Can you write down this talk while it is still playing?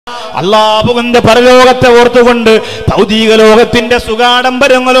അല്ലാഹുവിന്റെ പരലോകത്തെ ഓർത്തുകൊണ്ട് ഭൗതിക ലോകത്തിന്റെ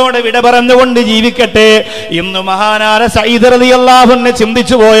സുഖാഡംബരങ്ങളോട് വിട പറഞ്ഞുകൊണ്ട് ജീവിക്കട്ടെ എന്ന് മഹാനായ സഈദ് റളിയല്ലാഹു അൻഹു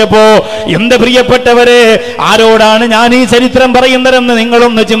ചിന്തിച്ചു പോയപ്പോ, എന്റെ പ്രിയപ്പെട്ടവരെ, ആരോടാണ് ഞാൻ ഈ ചരിത്രം പറയുന്നതെന്ന്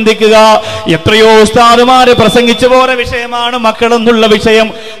നിങ്ങളൊന്ന് ചിന്തിക്കുക. എത്രയോ ഉസ്താദുമാര് പ്രസംഗിച്ചു പോയ വിഷയമാണ് മക്കളെന്നുള്ള വിഷയം.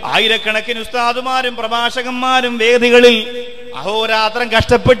 ആയിരക്കണക്കിന് ഉസ്താദുമാരും പ്രഭാഷകന്മാരും വേദികളിൽ അഹോരാത്രം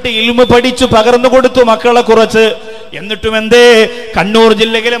കഷ്ടപ്പെട്ട് ഇൽമു പഠിച്ചു പകർന്നു കൊടുത്തു മക്കളെ കുറച്ച്. എന്നിട്ടും എന്തേ കണ്ണൂർ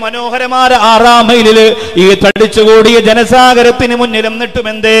ജില്ലയിലെ മനോഹരമായ 6-ാം മൈലില് ഈ തടിച്ചുകൂടിയ ജനസാഗരത്തിന് മുന്നിൽ എന്നിട്ടും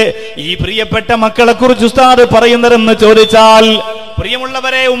എന്തേ ഈ പ്രിയപ്പെട്ട മക്കളെ കുറിച്ച് ഉസ്താദ് പറയുന്നതെന്ന് ചോദിച്ചാൽ,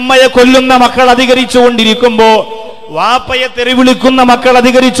 പ്രിയമുള്ളവരെ, ഉമ്മയെ കൊല്ലുന്ന മക്കൾ അധികരിച്ചുകൊണ്ടിരിക്കുമ്പോ, വാപ്പയെ തെറിവിളിക്കുന്ന മക്കൾ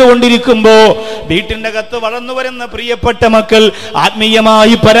അധികരിച്ചു കൊണ്ടിരിക്കുമ്പോ, വീട്ടിന്റെ അകത്ത് വളർന്നു വരുന്ന പ്രിയപ്പെട്ട മക്കൾ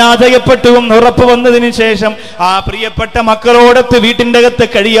ആത്മീയമായി പരാജയപ്പെട്ടുവെന്ന് ഉറപ്പ് വന്നതിന് ശേഷം ആ പ്രിയപ്പെട്ട മക്കളോടൊത്ത് വീട്ടിന്റെ അകത്ത്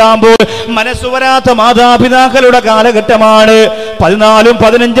കഴിയാമ്പോൾ മനസ്സുവരാത്ത മാതാപിതാക്കളുടെ കാലഘട്ടമാണ്.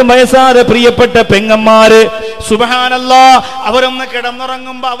 14-15 വയസ്സായ പ്രിയപ്പെട്ട പെങ്ങന്മാര്, സുബ്ഹാനല്ലാഹ്, അവരൊന്ന്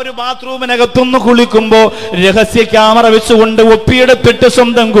കിടന്നുറങ്ങുമ്പോ, അവര് ബാത്റൂമിനകത്തൊന്ന് കുളിക്കുമ്പോ രഹസ്യ ക്യാമറ വെച്ചുകൊണ്ട് ഒപ്പിയെടുത്തിട്ട്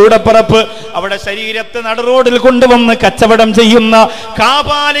സ്വന്തം കൂടപ്പറപ്പ് അവിടെ ശരീരത്തെ നടുറോഡിൽ കൊണ്ടുവന്ന് കച്ചവടം ചെയ്യുന്ന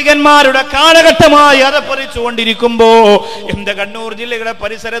കാപാലികന്മാരുടെ കാലഘട്ടമായി അതപ്പറിച്ചുകൊണ്ടിരിക്കുമ്പോ, എന്റെ കണ്ണൂർ ജില്ലയുടെ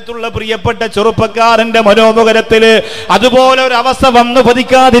പരിസരത്തുള്ള പ്രിയപ്പെട്ട ചെറുപ്പക്കാരന്റെ മനോമുഖരത്തില് അതുപോലെ ഒരു അവസ്ഥ വന്നു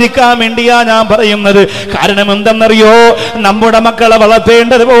പതിക്കാതിരിക്കാൻ വേണ്ടിയാ ഞാൻ പറയുന്നത്. കാരണം എന്തെന്നറിയോ, നമ്മുടെ മക്കളെ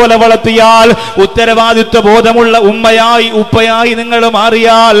വളർത്തേണ്ടതുപോലെ വളർത്തിയാൽ, ഉത്തരവാദിത്വ ബോധമുള്ള ഉമ്മയായി ഉപ്പയായി നിങ്ങൾ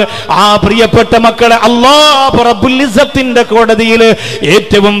മാറിയാൽ, ആ പ്രിയപ്പെട്ട മക്കളെ അല്ലാഹു റബ്ബുൽ ഇസ്സത്തിന്റെ കോടതിയിൽ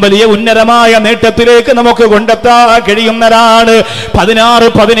ഏറ്റവും വലിയ ഉന്നതമായ നേട്ടത്തിലേക്ക് നമുക്ക് കൊണ്ടെത്താൻ കഴിയുന്നതാണ്.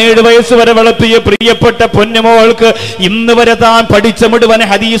 16-17 വയസ്സ് വരെ വളർത്തിയ പ്രിയപ്പെട്ട പൊന്നുമോൾക്ക് ഇന്ന് വരെ താൻ പഠിച്ച മുഴുവൻ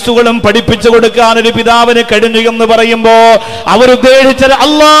ഹദീസുകളും പഠിപ്പിച്ചു കൊടുക്കാൻ ഒരു പിതാവിന് കഴിഞ്ഞു എന്ന് പറയുമ്പോ അവരുദ്ദേശിച്ചത്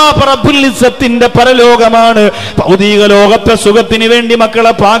അല്ലാഹു റബ്ബുൽ ഇസ്സത്തിന്റെ പരലോകമാണ്. ഭൗതിക ലോകത്തെ സുഖത്തിന് വേണ്ടി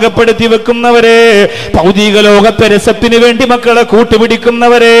മക്കളെ പാകപ്പെടുത്തി വെക്കുന്നവരെ, ഭൗതിക ലോകത്തെ രസത്തിന് വേണ്ടി മക്കളെ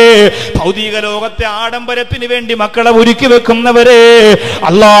കൂട്ടുപിടിക്കുന്നവരെ, ഭൗതിക ലോകത്തെ ആഡംബരത്തിന് വേണ്ടി മക്കളെ ഒരുക്കി വെക്കുന്നവരെ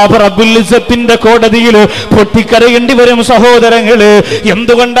അല്ലാഹു റബ്ബുൽ ഇസ്സത്തിന്റെ കോടതിയിൽ പൊട്ടിക്കരയേണ്ടി വരും. സഹോദരങ്ങള്,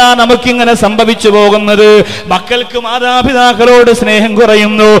 എന്തുകൊണ്ടാ നമുക്കിങ്ങനെ സംഭവിച്ചു പോകുന്നത്? മക്കൾക്ക് മാതാപിതാക്കളോട് സ്നേഹം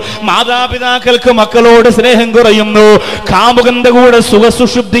കുറയുന്നു, മാതാപിതാക്കൾക്ക് മക്കളോട് സ്നേഹം കുറയുന്നു. കാമുകന്റെ കൂടെ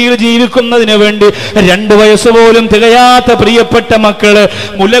സുഖസുഷുപ്തിയിൽ ജീവിക്കുന്നതിന് വേണ്ടി 2 വയസ്സ് പോലും തികയാത്ത പ്രിയപ്പെട്ട മക്കള്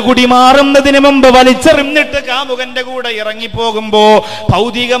മുലകുടി മാറുന്നതിന് മുമ്പ് വലിച്ചെറിഞ്ഞിട്ട് കാമുകന്റെ കൂടെ ഇറങ്ങിപ്പോകുമ്പോ,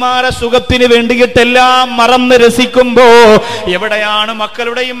 ഭൗതികമായ സുഖത്തിന് വേണ്ടിയിട്ടെല്ലാം മറന്ന് രസിക്കുമ്പോ, എവിടെയാണ്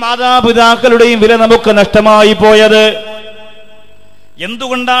മക്കളുടെയും മാതാപിതാക്കളുടെയും വില നമുക്ക് നഷ്ടമായി പോയത്?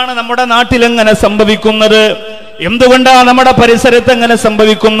 എന്തുകൊണ്ടാണ് നമ്മുടെ നാട്ടിൽ എങ്ങനെ സംഭവിക്കുന്നത്? എന്തുകൊണ്ടാണ് നമ്മുടെ പരിസരത്ത് എങ്ങനെ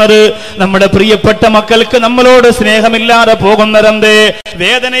സംഭവിക്കുന്നത്? നമ്മുടെ പ്രിയപ്പെട്ട മക്കൾക്ക് നമ്മളോട് സ്നേഹമില്ലാതെ പോകുന്നതെന്തേ?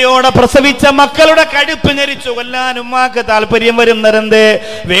 വേദനയോടെ പ്രസവിച്ച മക്കളുടെ കഴുപ്പ് ഞെരിച്ചു കൊല്ലാൻ ഉമ്മാക്ക് താല്പര്യം വരുന്നതെന്തേ?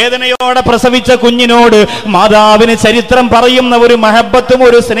 വേദനയോടെ പ്രസവിച്ച കുഞ്ഞിനോട് മാതാവിന് ചരിത്രം പറയുന്ന ഒരു മഹബത്തും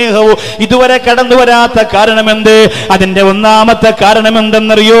ഒരു സ്നേഹവും ഇതുവരെ കടന്നു വരാത്ത കാരണമെന്ത്? അതിന്റെ ഒന്നാമത്തെ കാരണം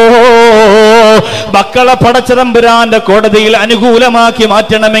എന്തെന്നറിയോ? മക്കളെ പടച്ചതമ്പുരാന്റെ കോടതിയിൽ അനുകൂലമാക്കി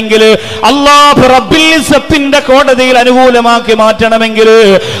മാറ്റണമെങ്കിൽ, അല്ലാഹു റബ്ബുൽ ഇസ്സത്തിന്റെ കോടതിയിൽ അനുകൂലമാക്കി മാറ്റണമെങ്കിൽ,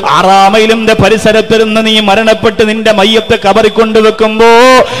 6-ാം മൈലിന്റെ പരിസരത്തിരുന്ന് നീ മരണപ്പെട്ട് നിന്റെ മയ്യത്ത് കബറിൽ കൊണ്ടുവെക്കുമ്പോ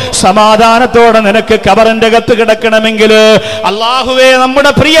സമാധാനത്തോടെ നിനക്ക് കബറിന്റെ അകത്ത് കിടക്കണമെങ്കിൽ, അല്ലാഹുവേ,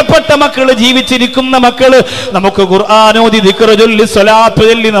 നമ്മുടെ പ്രിയപ്പെട്ട മക്കള്, ജീവിച്ചിരിക്കുന്ന മക്കള് നമുക്ക് ഖുർആനോദി ദിക്റ് ചൊല്ലി സ്വലാത്ത്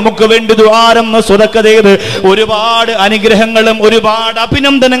ചൊല്ലി നമുക്ക് വേണ്ടി ദുആരന്ന് സ്വതക്ക ചെയ്ത് ഒരുപാട് അനുഗ്രഹങ്ങളും ഒരുപാട്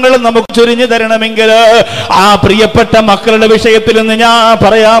അഭിനന്ദനങ്ങളും നമുക്ക് ചൊരിഞ്ഞു തരണമെങ്കിൽ, ആ പ്രിയപ്പെട്ട മക്കളുടെ വിഷയത്തിൽ നിന്ന് ഞാൻ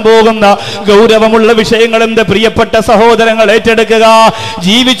പറയാൻ പോകുന്ന ഗൗരവമുള്ള വിഷയങ്ങൾ എന്റെ പ്രിയപ്പെട്ട സഹോദരങ്ങൾ ഏറ്റെടുക്കുക.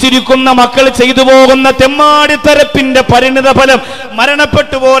 ജീവിച്ചിരിക്കുന്ന മക്കൾ ചെയ്തു പോകുന്ന തെമ്മാടിത്തരത്തിന്റെ പരിണിത ഫലം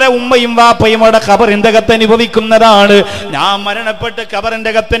മരണപ്പെട്ടു പോലെ ഉമ്മയും വാപ്പയും അവിടെ ഖബറിന്റെ അകത്ത് അനുഭവിക്കുന്നതാണ്. ഞാൻ മരണപ്പെട്ട് ഖബറിന്റെ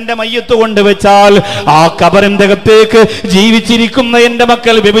അകത്തിന്റെ മയ്യത്ത് കൊണ്ടുവച്ചാൽ, ആ ഖബറിന്റെ അകത്തേക്ക് ജീവിച്ചിരിക്കുന്ന എന്റെ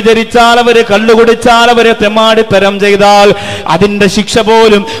മക്കൾ വ്യഭിചരിച്ചാൽ, അവര് കള്ളുകുടിച്ചാൽ, അവര് തെമ്മാടിത്തരം ചെയ്താൽ, അതിന്റെ ശിക്ഷ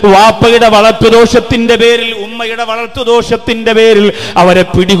പോലും വാപ്പയുടെ വളർത്തുദോഷത്തിന്റെ പേരിൽ, ഉമ്മയുടെ വളർത്തുദോഷത്തിന്റെ പേരിൽ അവരെ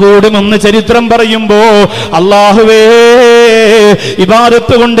പിടികൂടുമെന്ന് ചരിത്രം പറയുമ്പോ, അല്ലാഹുവേ,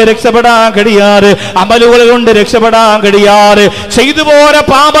 ഇബാദത്ത് കൊണ്ട് രക്ഷപ്പെടാൻ കഴിയാറ്, അമലുകൾ കൊണ്ട് രക്ഷപ്പെടാൻ കഴിയാറ്, ചെയ്തു പോരെ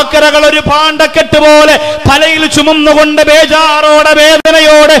പാപക്കരകൾ ഒരു പാണ്ടക്കെട്ട് പോലെ തലയിൽ ചുമന്നുകൊണ്ട് ബേജാറോടെ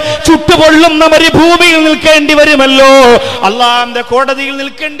വേദനയോടെ ചുട്ടുപൊള്ളുന്ന മരുഭൂമിയിൽ നിൽക്കേണ്ടി വരുമല്ലോ, അള്ളാഹുവിന്റെ കോടതിയിൽ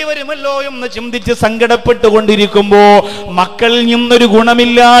നിൽക്കേണ്ടി വരുമല്ലോ എന്ന് ചിന്തിച്ച് സങ്കടപ്പെട്ടുകൊണ്ടിരിക്കുമ്പോ, മക്കളിൽ നിന്നൊരു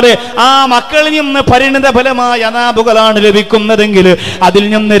ഗുണമില്ലാതെ ആ മക്കളിൽ നിന്ന് പരിണിത ഫലമായ അനാബുകളാണ് ലഭിക്കുന്നതെങ്കിൽ അതിൽ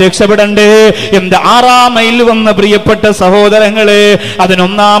നിന്ന് രക്ഷപ്പെടണ്ടേ? എന്റെ 6-ാം മൈൽ വന്ന പ്രിയപ്പെട്ട സഹോദരങ്ങളെ,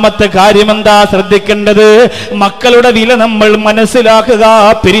 അതിനൊന്നാമത്തെ കാര്യം എന്താ ശ്രദ്ധിക്കേണ്ടത്? മക്കളുടെ വില നമ്മൾ മനസ്സിലാക്കുക,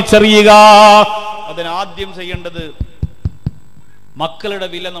 തിരിച്ചറിയുക. അതിനാദ്യം ചെയ്യേണ്ടത് മക്കളുടെ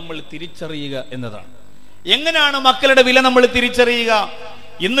വില നമ്മൾ തിരിച്ചറിയുക എന്നതാണ്. എങ്ങനെയാണ് മക്കളുടെ വില നമ്മൾ തിരിച്ചറിയുക?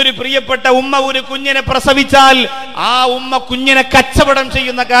 ഇന്നൊരു പ്രിയപ്പെട്ട ഉമ്മ ഒരു കുഞ്ഞിനെ പ്രസവിച്ചാൽ ആ ഉമ്മ കുഞ്ഞിനെ കച്ചവടം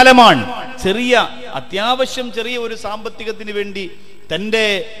ചെയ്യുന്ന കാലമാണ്. അത്യാവശ്യം ചെറിയ ഒരു സാമ്പത്തികത്തിന് വേണ്ടി, തന്റെ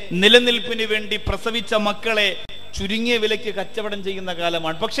നിലനിൽപ്പിന് വേണ്ടി പ്രസവിച്ച മക്കളെ ചുരുങ്ങിയ വിലയ്ക്ക് കച്ചവടം ചെയ്യുന്ന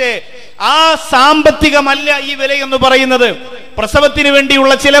കാലമാണ്. പക്ഷേ ആ സാമ്പത്തികമല്ല ഈ വില എന്ന് പറയുന്നത്, പ്രസവത്തിന്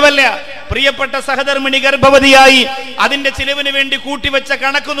വേണ്ടിയുള്ള ചിലവല്ല. പ്രിയപ്പെട്ട സഹധർമ്മിണി ഗർഭവതിയായി അതിന്റെ ചിലവിന് വേണ്ടി കൂട്ടിവെച്ച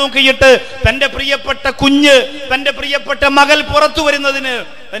കണക്ക് നോക്കിയിട്ട് തന്റെ പ്രിയപ്പെട്ട കുഞ്ഞ്, തന്റെ പ്രിയപ്പെട്ട മകൾ പുറത്തു വരുന്നതിന്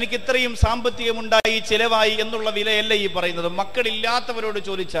തനിക്ക് ഇത്രയും സാമ്പത്തികമുണ്ടായി, ചിലവായി എന്നുള്ള വിലയല്ല ഈ പറയുന്നത്. മക്കളില്ലാത്തവരോട്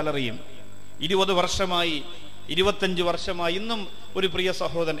ചോദിച്ചാൽ അറിയും. 20 വർഷമായി, 25 വർഷമായി. ഇന്നും ഒരു പ്രിയ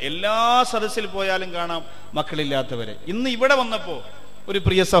സഹോദരൻ, എല്ലാ സദസ്സിൽ പോയാലും കാണാം മക്കളില്ലാത്തവരെ. ഇന്ന് ഇവിടെ വന്നപ്പോ ഒരു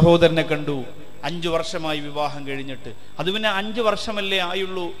പ്രിയ സഹോദരനെ കണ്ടു, 5 വർഷമായി വിവാഹം കഴിഞ്ഞിട്ട്. അത് പിന്നെ 5 വർഷമല്ലേ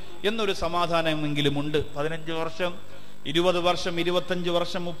ആയുള്ളൂ എന്നൊരു സമാധാനമെങ്കിലും ഉണ്ട്. 15 വർഷം, 20 വർഷം, 25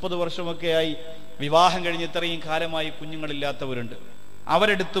 വർഷം, 30 വർഷമൊക്കെ ആയി വിവാഹം കഴിഞ്ഞ് ഇത്രയും കാലമായി കുഞ്ഞുങ്ങളില്ലാത്തവരുണ്ട്.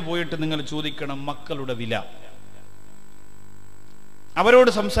 അവരെടുത്ത് പോയിട്ട് നിങ്ങൾ ചോദിക്കണം മക്കളുടെ വില. അവരോട്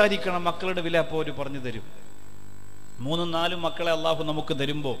സംസാരിക്കണം മക്കളുടെ വില. അപ്പോൾ അവർ പറഞ്ഞു തരും. 3-4 മക്കളെ അള്ളാഹു നമുക്ക്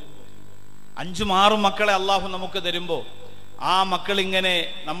തരുമ്പോ, 5-6 മക്കളെ അള്ളാഹു നമുക്ക് തരുമ്പോ, ആ മക്കൾ ഇങ്ങനെ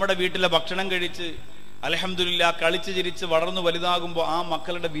നമ്മുടെ വീട്ടിലെ ഭക്ഷണം കഴിച്ച് അൽഹംദുലില്ലാ കളിച്ച് ചിരിച്ച് വളർന്നു വലുതാകുമ്പോൾ ആ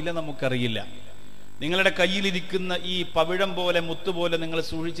മക്കളുടെ വില നമുക്കറിയില്ല. നിങ്ങളുടെ കയ്യിലിരിക്കുന്ന ഈ പവിഴം പോലെ, മുത്തുപോലെ നിങ്ങൾ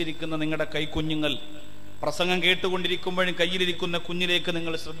സൂക്ഷിച്ചിരിക്കുന്ന നിങ്ങളുടെ കൈക്കുഞ്ഞുങ്ങൾ പ്രസംഗം കേട്ടുകൊണ്ടിരിക്കുമ്പോഴും കയ്യിലിരിക്കുന്ന കുഞ്ഞിലേക്ക്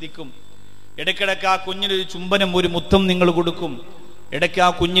നിങ്ങൾ ശ്രദ്ധിക്കും. ഇടയ്ക്കിടയ്ക്ക് ആ കുഞ്ഞിനൊരു ചുംബനം, ഒരു മുത്തം നിങ്ങൾ കൊടുക്കും. ഇടയ്ക്ക് ആ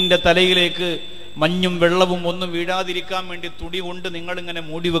കുഞ്ഞിന്റെ തലയിലേക്ക് മഞ്ഞും വെള്ളവും ഒന്നും വീഴാതിരിക്കാൻ വേണ്ടി തുടി കൊണ്ട് നിങ്ങളിങ്ങനെ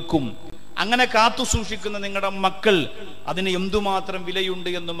മൂടിവെക്കും. അങ്ങനെ കാത്തു സൂക്ഷിക്കുന്ന നിങ്ങളുടെ മക്കൾ, അതിന് എന്തുമാത്രം വിലയുണ്ട്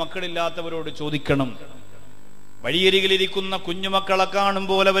എന്ന് മക്കളില്ലാത്തവരോട് ചോദിക്കണം. വഴിയരികിലിരിക്കുന്ന കുഞ്ഞുമക്കളെ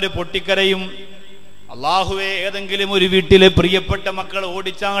കാണുമ്പോൾ അവര് പൊട്ടിക്കരയും. അള്ളാഹുവേ, ഏതെങ്കിലും ഒരു വീട്ടിലെ പ്രിയപ്പെട്ട മക്കൾ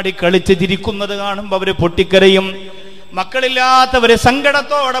ഓടിച്ചാടി കളിച്ച് ചിരിക്കുന്നത് കാണുമ്പോൾ അവര് പൊട്ടിക്കരയും. മക്കളില്ലാത്തവര്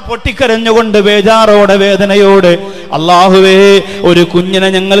സങ്കടത്തോടെ പൊട്ടിക്കരഞ്ഞുകൊണ്ട് ബേജാറോടെ വേദനയോട് അല്ലാഹുവേ ഒരു കുഞ്ഞിനെ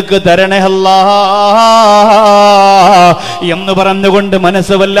ഞങ്ങൾക്ക് തരണേ അല്ലാ എന്ന് പറഞ്ഞുകൊണ്ട്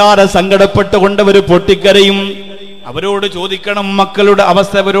മനസ്സ് വല്ലാതെ സങ്കടപ്പെട്ടുകൊണ്ട് അവര് പൊട്ടിക്കരയും. അവരോട് ചോദിക്കണം മക്കളുടെ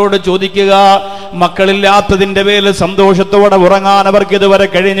അവസ്ഥ, അവരോട് ചോദിക്കുക. മക്കളില്ലാത്തതിന്റെ പേരിൽ സന്തോഷത്തോടെ ഉറങ്ങാൻ അവർക്ക് ഇതുവരെ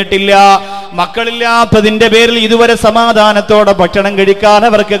കഴിഞ്ഞിട്ടില്ല. മക്കളില്ലാത്തതിന്റെ പേരിൽ ഇതുവരെ സമാധാനത്തോടെ ഭക്ഷണം കഴിക്കാൻ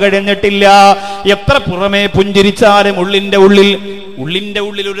അവർക്ക് കഴിഞ്ഞിട്ടില്ല. എത്ര പുറമേ പുഞ്ചിരിച്ചാലും ഉള്ളിന്റെ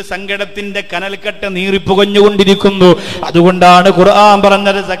ഉള്ളിൽ ഒരു സങ്കടത്തിന്റെ കനൽക്കട്ട നീറിപ്പുകഞ്ഞുകൊണ്ടിരിക്കുന്നു. അതുകൊണ്ടാണ് ഖുർആൻ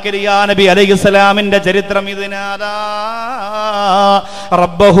പറഞ്ഞത്, സക്കരിയാ നബി അലൈഹിസ്സലാമിന്റെ ചരിത്രം ഇതിനാദാ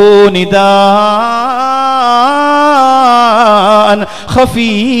റബ്ബഹു നിദാൻ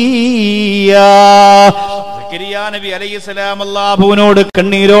ഖഫിയാ. സക്കരിയാ നബി അലൈഹിസ്സലാം അല്ലാഹുവിനോട്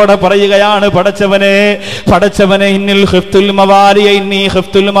കണ്ണീരോടെ പറയുകയാണ്, പടച്ചവനെ ഇന്നിൽ ഖിഫ്തുൽ മവാലിയ, ഇന്നി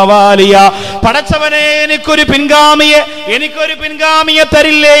ഖിഫ്തുൽ മവാലിയ. പടച്ചവനെ എനിക്കൊരു പിൻഗാമിയെ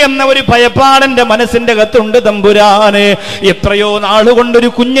തരില്ലേ എന്ന ഒരു ഭയപ്പാടന്റെ മനസ്സിന്റെ അകത്തുണ്ട് തമ്പുരാനെ. എത്രയോ നാളുകൊണ്ടൊരു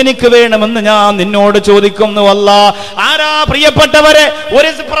കുഞ്ഞെനിക്ക് വേണമെന്ന് ഞാൻ നിന്നോട് ചോദിക്കുന്നു അല്ലാ. ആരാ പ്രിയപ്പെട്ടവരെ? ഒരു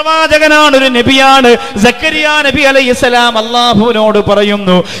പ്രവാചകനാണ്, ഒരു നബിയാണ്. സക്കരിയാ നബി അലൈഹിസ്സലാം അല്ലാഹുവിനോട്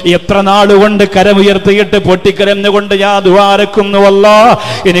പറയുന്നു, എത്ര നാളുകൊണ്ട് കരമുയർത്തിയിട്ട് പൊട്ടിക്കരഞ്ഞുകൊണ്ട് ഞാൻ ദുആരക്കുന്നു അല്ലാ,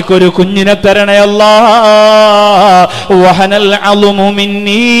 എനിക്കൊരു കുഞ്ഞിനെ തരണേ അല്ലാ. വഹനൽ അളുമു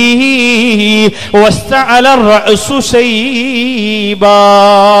മിന്നീ വസ്തഅല റഅസു ശൈബാ.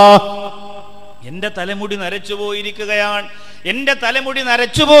 എന്റെ തലമുടി നരച്ചുപോയിരിക്കുകയാണ്, എന്റെ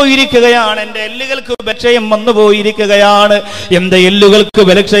എല്ലുകൾക്ക് ബലക്ഷയം വന്നു പോയിരിക്കുകയാണ്, എന്റെ എല്ലുകൾക്ക്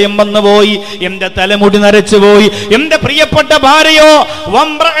ബലക്ഷയം വന്നുപോയി, എന്റെ തലമുടി നരച്ചുപോയി. എന്റെ പ്രിയപ്പെട്ട ഭാര്യയോ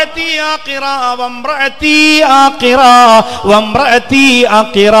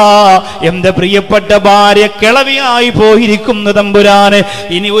എന്റെ പ്രിയപ്പെട്ട ഭാര്യ കിളവിയായി പോയിരിക്കുന്നു തമ്പുരാന്.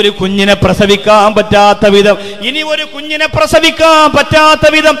 ഇനി ഒരു കുഞ്ഞിനെ പ്രസവിക്കാൻ പറ്റാത്ത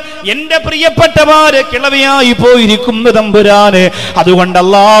വിധം എന്റെ പ്രിയപ്പെട്ട ഭാര്യ കിളവിയായി പോയിരിക്കുന്നു തമ്പുരാന്. അതുകൊണ്ട്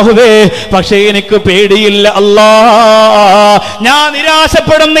അല്ലാഹുവേ, പക്ഷേ എനിക്ക് പേടിയില്ല അല്ലാ, ഞാൻ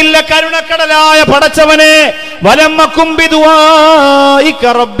നിരാശപ്പെടുന്നില്ല. കരുണക്കടലായ പടച്ചവനെ, വലമ്മക്കും ബിദുആഇക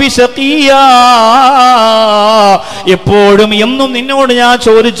റബ്ബി ശഖിയാ, എപ്പോഴും എന്നും നിന്നോട് ഞാൻ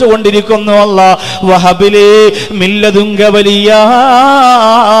ചോദിച്ചു കൊണ്ടിരിക്കുന്നു അല്ലാ. വഹബിലി മിൻ ലദുങ്ക വലിയാ,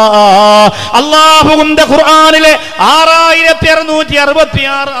 അല്ലാഹുവിന്റെ ഖുർആനിലെ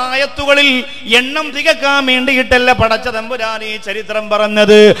 6666 ആയത്തുകളിൽ എണ്ണം തികക്കാൻ വേണ്ടിയിട്ടല്ല പടച്ച തമ്പുരാൻ ഈ ചരിത്രം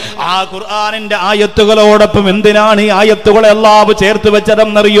പറഞ്ഞത്. ആ ഖുർആനിന്റെ ആയത്തുകളോടൊപ്പം എന്തിനാണ് ഈ ആയത്തുകളെ അല്ലാഹു ചേർത്ത്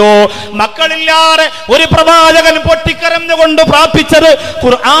വെച്ചതെന്നറിയോ? മക്കളില്ലാതെ ഒരു പ്രവാചകൻ പൊട്ടിക്കരഞ്ഞുകൊണ്ട് പ്രാർത്ഥിച്ചത്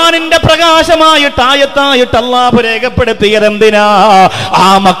ഖുർആനിന്റെ പ്രകാശമായിട്ട് ആയത്തായിട്ട് അല്ലാഹു രേഖപ്പെടുത്തിയത് എന്തിനാ? ആ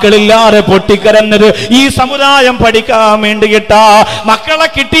മക്കളില്ലാതെ പൊട്ടിക്കരഞ്ഞത് ഈ സമുദായം പഠിക്കാൻ വേണ്ടിയിട്ടാ. മക്കളെ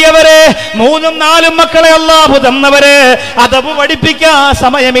കിട്ടിയവരെ, 3ഉം 4ഉം മക്കളെ അല്ലാഹു തന്നവരെ, അദബ് പഠിപ്പിക്കാൻ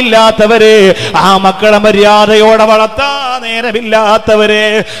സമയമില്ലാത്തവരെ, ആ മക്കളെ മര്യാദയോടെ വളർത്താൻ നേരമില്ലാത്തവരെ,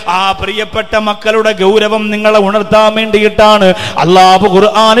 ആ പ്രിയപ്പെട്ട മക്കളുടെ ഗൗരവം നിങ്ങളെ ഉണർത്താൻ വേണ്ടിയിട്ടാണ് അല്ലാഹു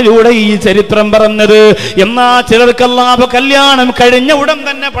ഖുർആനിലൂടെ ഈ ചരിത്രം പറഞ്ഞത്. എന്നാ ചിലർക്ക് അല്ലാഹു കല്യാണം കഴിഞ്ഞ ഉടൻ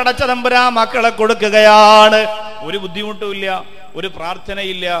തന്നെ പടച്ച തമ്പുരാൻ മക്കളെ കൊടുക്കുകയാണ്. ഒരു ബുദ്ധിമുട്ടുമില്ല, ഒരു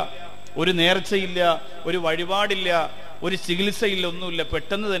പ്രാർത്ഥനയില്ല, ഒരു നേർച്ചയില്ല, ഒരു വഴിപാടില്ല, ഒരു ചികിത്സയില്ല, ഒന്നുമില്ല.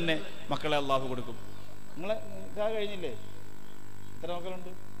 പെട്ടെന്ന് തന്നെ മക്കളെ അല്ലാഹു കൊടുക്കും. നിങ്ങളെ നിക്കാഹ് കഴിഞ്ഞില്ലേ? എത്ര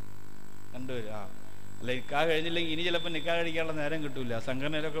മക്കളുണ്ട്? 2 പേര്. ആ അല്ല, നിക്കാഹ് കഴിഞ്ഞില്ലെങ്കിൽ ഇനി ചിലപ്പോൾ നിക്കാഹ് കഴിക്കാനുള്ള നേരം കിട്ടൂല.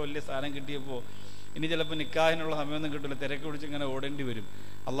 സംഘടനയിലൊക്കെ വലിയ സ്ഥാനം കിട്ടിയപ്പോൾ ഇനി ചിലപ്പോൾ നിക്കാഹിനുള്ള സമയമൊന്നും കിട്ടില്ല. തിരക്ക് പിടിച്ച് ഇങ്ങനെ ഓടേണ്ടി വരും.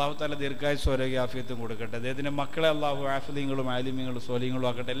 അല്ലാഹു തആല ദീർഘായുസ്സും ആരോഗ്യ ആഫിയത്തും കൊടുക്കട്ടെ. അദ്ദേഹത്തിന്റെ മക്കളെ അല്ലാഹു ആഫിദീങ്ങളും ആലിമീങ്ങളും സ്വാലിഹീങ്ങളും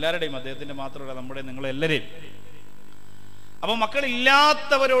ആക്കട്ടെ. എല്ലാവരുടെയും, അദ്ദേഹത്തിന്റെ മാത്രമല്ല നമ്മുടെ നിങ്ങളെല്ലാവരെയും. അപ്പൊ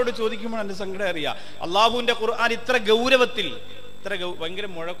മക്കളില്ലാത്തവരോട് ചോദിക്കുമ്പോൾ എന്റെ സങ്കടം അറിയാം. അള്ളാഹുവിന്റെ ഖുർആൻ ഇത്ര ഗൗരവത്തിൽ, ഭയങ്കര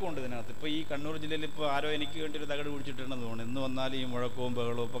മുഴക്കമുണ്ട് ഇതിനകത്ത്. ഇപ്പൊ ഈ കണ്ണൂർ ജില്ലയിൽ ഇപ്പൊ ആരോ എനിക്ക് വേണ്ടി ഒരു തകട് പിടിച്ചിട്ടുണ്ടെന്ന് തോന്നുന്നു. എന്ന് വന്നാൽ ഈ മുഴക്കവും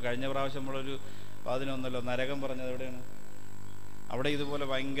ബഹളവും. ഇപ്പൊ കഴിഞ്ഞ പ്രാവശ്യം നമ്മളൊരു 11 നരകം പറഞ്ഞത് എവിടെയാണ്? അവിടെ ഇതുപോലെ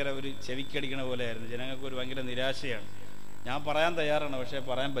ഭയങ്കര ഒരു ചെവിക്കടിക്കണ പോലെ ആയിരുന്നു. ജനങ്ങൾക്ക് ഒരു ഭയങ്കര നിരാശയാണ്. ഞാൻ പറയാൻ തയ്യാറാണ്, പക്ഷെ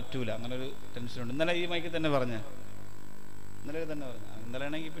പറയാൻ പറ്റൂല. അങ്ങനെ ഒരു ടെൻഷനുണ്ട്. ഇന്നലെ ഈ മൈക്കിൽ തന്നെ പറഞ്ഞ, ഇന്നലെ തന്നെ പറഞ്ഞ, ഇന്നലെ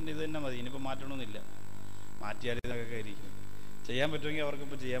ആണെങ്കിൽ പിന്നെ ഇത് തന്നെ മതി, ഇനിയിപ്പോൾ മാറ്റണമെന്നില്ല. മാറ്റിയാൽ ഇതൊക്കെ ആയിരിക്കും. ചെയ്യാൻ പറ്റുമെങ്കിൽ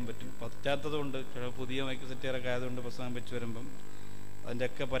അവർക്കിപ്പോൾ ചെയ്യാൻ പറ്റും. പറ്റാത്തത് കൊണ്ട് പുതിയ മൈക്ക് സെറ്റുകാരൊക്കെ ആയതുകൊണ്ട് പ്രസംഗം വെച്ച് വരുമ്പം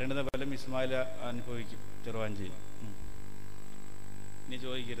അതിൻ്റെയൊക്കെ പരിണിത ഫലം ഇസ്മായിൽ അനുഭവിക്കും. ചെറുവാഞ്ചേരി ഇനി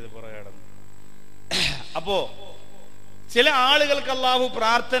ചോദിക്കരുത് പുറകെ കടന്ന്. അപ്പോ ചില ആളുകൾക്ക് അല്ലാഹു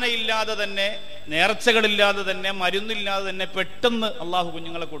പ്രാർത്ഥനയില്ലാതെ തന്നെ, നേർച്ചകളില്ലാതെ തന്നെ, മരുന്നില്ലാതെ തന്നെ പെട്ടെന്ന് അല്ലാഹു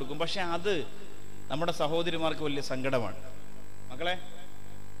കുഞ്ഞുങ്ങളെ കൊടുക്കും. പക്ഷെ അത് നമ്മുടെ സഹോദരിമാർക്ക് വലിയ സങ്കടമാണ്. മക്കളെ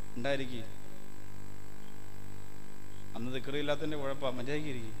ഉണ്ടായിരിക്കും. അന്ന് ദിക്റില്ലാത്തതിന്റെ കുഴപ്പ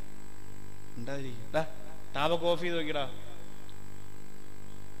മജായിരിക്കും. ഉണ്ടായിരിക്കും. ടാബൊക്കെ ഓഫ് ചെയ്ത് നോക്കിടാ.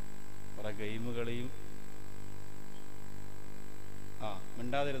 കുറെ ഗെയിം കളിയും.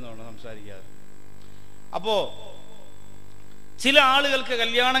 മിണ്ടാതിരുന്നോണ്ട് സംസാരിക്കാതെ. അപ്പോ ചില ആളുകൾക്ക്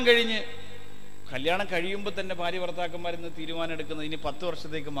കല്യാണം കഴിയുമ്പോൾ തന്നെ ഭാര്യ ഭർത്താക്കന്മാരിന്ന് തീരുമാനം എടുക്കുന്നത് ഇനി 10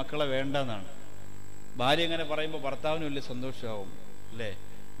 വർഷത്തേക്ക് മക്കളെ വേണ്ടെന്നാണ്. ഭാര്യ എങ്ങനെ പറയുമ്പോൾ ഭർത്താവിന് വലിയ സന്തോഷമാവും അല്ലേ?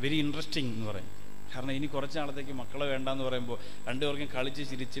 വെരി ഇൻട്രസ്റ്റിംഗ് എന്ന് പറയും. കാരണം ഇനി കുറച്ച് നാളത്തേക്ക് മക്കളെ വേണ്ടെന്ന് പറയുമ്പോൾ രണ്ടുപേർക്കും കളിച്ച്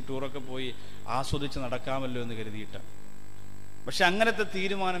ചിരിച്ച് ടൂറൊക്കെ പോയി ആസ്വദിച്ച് നടക്കാമല്ലോ എന്ന് കരുതിയിട്ടാണ്. പക്ഷെ അങ്ങനത്തെ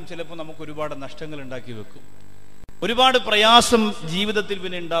തീരുമാനം ചിലപ്പോൾ നമുക്ക് ഒരുപാട് നഷ്ടങ്ങൾ ഉണ്ടാക്കി വെക്കും. ഒരുപാട് പ്രയാസം ജീവിതത്തിൽ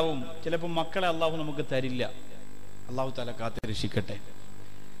പിന്നെ ഉണ്ടാവും. ചിലപ്പോൾ മക്കളെ അല്ലാഹു നമുക്ക് തരില്ല. അല്ലാഹു തആല കാത്തുരക്ഷിക്കട്ടെ.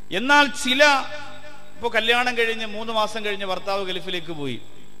 എന്നാൽ ഇപ്പോൾ കല്യാണം കഴിഞ്ഞ് 3 മാസം കഴിഞ്ഞ് ഭർത്താവ് ഗൾഫിലേക്ക് പോയി.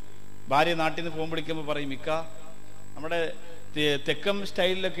 ഭാര്യ നാട്ടിൽ നിന്ന് ഫോൺ വിളിക്കുമ്പോൾ പറയും, ഇക്ക നമ്മുടെ തെക്കം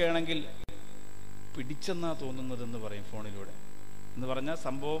സ്റ്റൈലിലൊക്കെ ആണെങ്കിൽ പിടിച്ചെന്നാ തോന്നുന്നതെന്ന് പറയും ഫോണിലൂടെ. എന്ന് പറഞ്ഞാൽ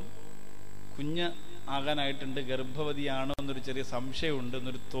സംഭവം കുഞ്ഞ് ആകാനായിട്ടുണ്ട്, ഗർഭവതിയാണോ എന്നൊരു ചെറിയ സംശയമുണ്ട്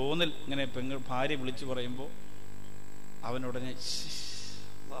എന്നൊരു തോന്നൽ ഇങ്ങനെ ഭാര്യ വിളിച്ചു പറയുമ്പോൾ അവനുടനെ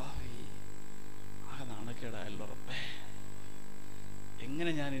നാണക്കേടായല്ലോ റബ്ബേ,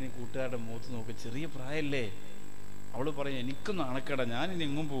 എങ്ങനെ ഞാനിനി കൂട്ടുകാരുടെ മുഖത്ത് നോക്കി, ചെറിയ പ്രായമല്ലേ. അവള് പറയും എനിക്കും നാണക്കേടാ, ഞാനിനി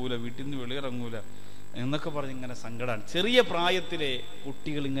എങ്ങും പോകൂല, വീട്ടിൽ നിന്ന് വെളിയിറങ്ങൂല എന്നൊക്കെ പറഞ്ഞ് ഇങ്ങനെ സങ്കടമാണ്. ചെറിയ പ്രായത്തിലെ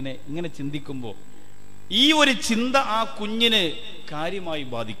കുട്ടികൾ ഇങ്ങനെ ചിന്തിക്കുമ്പോൾ ഈ ഒരു ചിന്ത ആ കുഞ്ഞിന് കാര്യമായി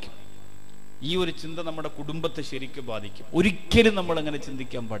ബാധിക്കും. ഈ ഒരു ചിന്ത നമ്മുടെ കുടുംബത്തെ ശരിക്കും ബാധിക്കും. ഒരിക്കലും നമ്മൾ അങ്ങനെ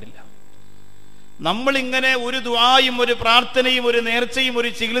ചിന്തിക്കാൻ പാടില്ല. നമ്മളിങ്ങനെ ഒരു ദുആയും ഒരു പ്രാർത്ഥനയും ഒരു നേർച്ചയും ഒരു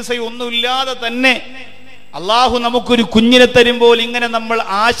ചികിത്സയും ഒന്നുമില്ലാതെ തന്നെ അള്ളാഹു നമുക്കൊരു കുഞ്ഞിനെ തരുമ്പോൾ ഇങ്ങനെ നമ്മൾ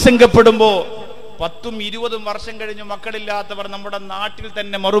ആശങ്കപ്പെടുമ്പോൾ 10ഉം 20ഉം വർഷം കഴിഞ്ഞ് മക്കളില്ലാത്തവർ നമ്മുടെ നാട്ടിൽ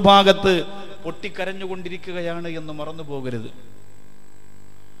തന്നെ മറുഭാഗത്ത് പൊട്ടിക്കരഞ്ഞുകൊണ്ടിരിക്കുകയാണ് എന്ന് മറന്നു പോകരുത്.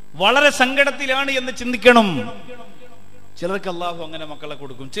 വളരെ സങ്കടത്തിലാണ് എന്ന് ചിന്തിക്കണം. ചിലർക്ക് അല്ലാഹു അങ്ങനെ മക്കളെ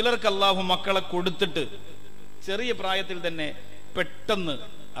കൊടുക്കും. ചിലർക്ക് അല്ലാഹു മക്കളെ കൊടുത്തിട്ട് ചെറിയ പ്രായത്തിൽ തന്നെ പെട്ടെന്ന്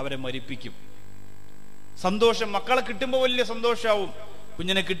അവരെ മരിപ്പിക്കും. സന്തോഷം, മക്കളെ കിട്ടുമ്പോൾ വലിയ സന്തോഷമാവും.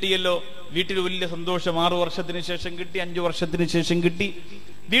 കുഞ്ഞിനെ കിട്ടിയല്ലോ, വീട്ടിൽ വലിയ സന്തോഷം. 6 വർഷത്തിന് ശേഷം കിട്ടി, 5 വർഷത്തിന് ശേഷം കിട്ടി.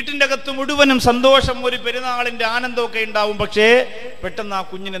 വീട്ടിന്റെ അകത്ത് മുഴുവനും സന്തോഷം, ഒരു പെരുന്നാളിന്റെ ആനന്ദമൊക്കെ ഉണ്ടാവും. പക്ഷേ പെട്ടെന്ന് ആ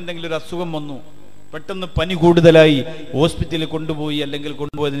കുഞ്ഞിന് എന്തെങ്കിലും ഒരു അസുഖം വന്നു, പെട്ടെന്ന് പനി കൂടുതലായി, ഹോസ്പിറ്റലിൽ കൊണ്ടുപോയി, അല്ലെങ്കിൽ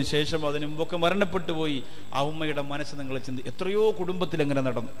കൊണ്ടുപോയതിനു ശേഷം അതിന് മുമ്പൊക്കെ മരണപ്പെട്ടു പോയി. ആ ഉമ്മയുടെ മനസ്സ് നിങ്ങൾ എത്രയോ കുടുംബത്തിൽ എങ്ങനെ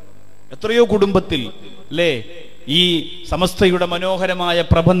നടന്നു. എത്രയോ കുടുംബത്തിൽ അല്ലേ ഈ സമസ്തയുടെ മനോഹരമായ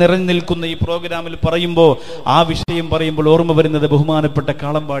പ്രഭ നിറഞ്ഞു നിൽക്കുന്ന ഈ പ്രോഗ്രാമിൽ പറയുമ്പോൾ ആ വിഷയം പറയുമ്പോൾ ഓർമ്മ വരുന്നത് ബഹുമാനപ്പെട്ട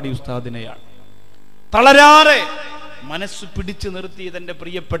കാളമ്പാടി ഉസ്താദിനെയാണ്. തളരാറെ മനസ്സ് പിടിച്ചു നിർത്തി തന്റെ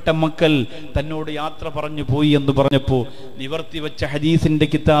പ്രിയപ്പെട്ട മക്കൾ തന്നോട് യാത്ര പറഞ്ഞു പോയി എന്ന് പറഞ്ഞപ്പോ നിവർത്തി വെച്ച ഹദീസിന്റെ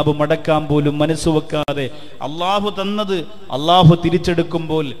കിതാബ് മടക്കാൻ പോലും മനസ്സ് വെക്കാതെ അള്ളാഹു തന്നത് അള്ളാഹു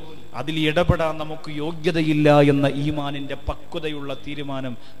തിരിച്ചെടുക്കുമ്പോൾ അതിൽ ഇടപെടാൻ നമുക്ക് യോഗ്യതയില്ല എന്ന ഈമാനിന്റെ പക്വതയുള്ള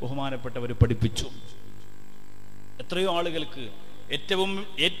തീരുമാനം ബഹുമാനപ്പെട്ടവർ പഠിപ്പിച്ചു. എത്രയോ ആളുകൾക്ക്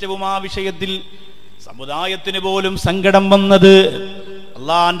ഏറ്റവും ആ വിഷയത്തിൽ സമുദായത്തിന് പോലും സങ്കടം വന്നത്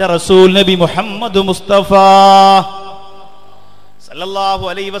അള്ളാന്റെ റസൂൽ നബി മുഹമ്മദ് മുസ്തഫ സല്ലല്ലാഹു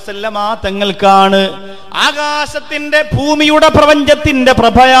അലൈഹി വസല്ലമ തങ്ങൾക്കാണ്. ആകാശത്തിന്റെ ഭൂമിയുടെ പ്രപഞ്ചത്തിന്റെ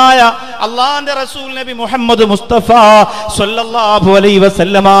പ്രഭയായ അള്ളാന്റെ റസൂൽ നബി മുഹമ്മദ് മുസ്തഫ സല്ലല്ലാഹു അലൈഹി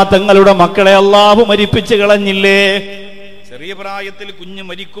വസല്ലമ തങ്ങളുടെ മക്കളെ അള്ളാഹു മരിപ്പിച്ചു കളഞ്ഞില്ലേ? ചെറിയ പ്രായത്തിൽ കുഞ്ഞ്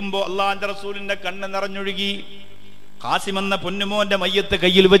മരിക്കുമ്പോ അള്ളാന്റെ റസൂലിന്റെ കണ്ണ് നിറഞ്ഞൊഴുകി. ഖാസിം എന്ന പൊന്നുമോന്റെ മയ്യത്ത്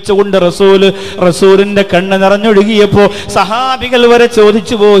കയ്യിൽ വെച്ചുകൊണ്ട് റസൂലിന്റെ കണ്ണ് നിറഞ്ഞൊഴുകിയപ്പോ സഹാബികൾ വരെ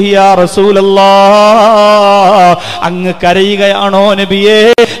ചോദിച്ചു പോയി, യാ റസൂലല്ലാഹ്, അങ്ങ് കരയുകയാണോ നബിയേ,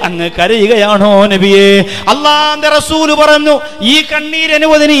 അങ്ങ് കരയുകയാണോ നബിയേ? അള്ളാന്റെ റസൂല് പറഞ്ഞു, ഈ കണ്ണീര്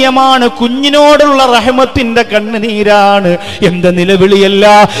അനുവദനീയമാണ്, കുഞ്ഞിനോടുള്ള റഹ്മത്തിന്റെ കണ്ണുനീരാണ്, എന്റെ നിലവിളിയല്ല,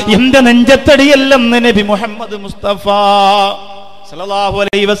 എന്റെ നെഞ്ചത്തടിയല്ലെന്ന് നബി മുഹമ്മദ് മുസ്തഫ സല്ലല്ലാഹു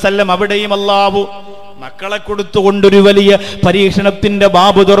അലൈഹി വസല്ലം. അവിടെയും അല്ലാഹു മക്കളെ കൊടുത്തുകൊണ്ടൊരു വലിയ പരീക്ഷണത്തിന്റെ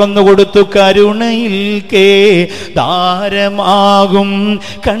ബാബു തുറന്നു കൊടുത്തു. കരുണയിൽ ധാരമാകും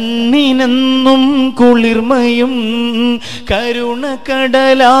കണ്ണിനെന്നും കുളിർമയും കരുണ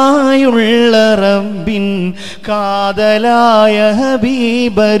കടലായുള്ള റബ്ബിൻ കാതലായ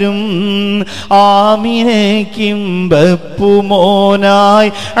ഹബീബരും ആമിനയ്ക്കിമ്പപ്പുമോനായി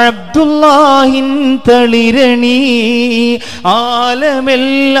അബ്ദുല്ലാഹിൻ തളിരണി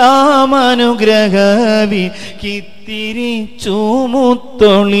ആലമെല്ലാം അനുഗ്രഹ തിരിച്ചു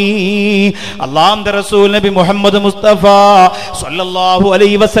മുത്തൊളി. അല്ലാഹുവിന്റെ റസൂൽ നബി മുഹമ്മദ് മുസ്തഫ സല്ലല്ലാഹു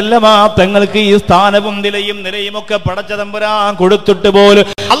അലൈഹി വസല്ലമ തങ്ങൾക്ക് ഈ സ്ഥാനവും നിലയും ഒക്കെ പടച്ച തമ്പുരാൻ കൊടുത്തിട്ട് പോലും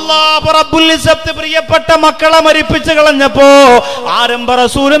അല്ലാഹു റബ്ബുൽ ഇസ്സത്ത് പ്രിയപ്പെട്ട മക്കളെ മരിപ്പിച്ചു കളഞ്ഞപ്പോ ആരംഭ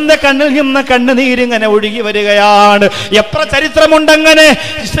റസൂലിന്റെ കണ്ണിൽ നിന്ന് കണ്ണുനീരിങ്ങനെ ഒഴുകി വരികയാണ്. എത്ര ചരിത്രമുണ്ടങ്ങനെ.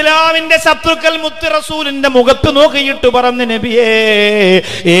 ഇസ്ലാമിന്റെ ശത്രുക്കൾ മുത്ത് റസൂലിന്റെ മുഖത്ത് നോക്കിയിട്ട് പറഞ്ഞു, നബിയേ,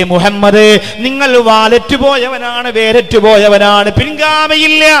 ഏ മുഹമ്മദേ, നിങ്ങൾ വാലറ്റുപോയവനാണ്, വേരറ്റുപോയവനാണ്,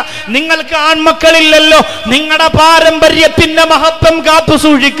 പിൻഗാമിയില്ല, നിങ്ങൾക്ക് ആൺമക്കളില്ലല്ലോ, നിങ്ങളുടെ പാരമ്പര്യത്തിന്റെ മഹത്വം കാത്തു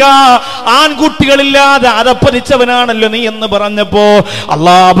സൂക്ഷിക്കാ ആൺകുട്ടികളില്ലാതെ അതപ്പതിച്ചവനാണല്ലോ നീ എന്ന് പറഞ്ഞപ്പോ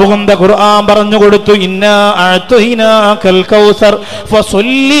അല്ലാഹുവിന്റെ ഖുർആൻ പറഞ്ഞു കൊടുത്തു, ഇന്നാ അഅ്തൈനാകൽ കൗസർ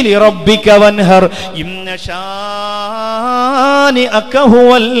ഫസല്ലി ലിറബ്ബിക വൻഹർ ഇന്ന ശാനിഅക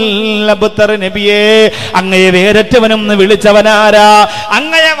ഹുവൽ അബ്തർ. നബിയേ, അങ്ങയെ വേരറ്റവനെന്ന് വിളിച്ചവനാരാ?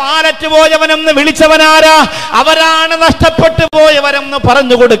 അങ്ങയെ വാലറ്റുപോയവനെന്ന് വിളിച്ചവനാരാ? അവരാണ് നഷ്ടപ്പെട്ടു പോയവരെന്ന്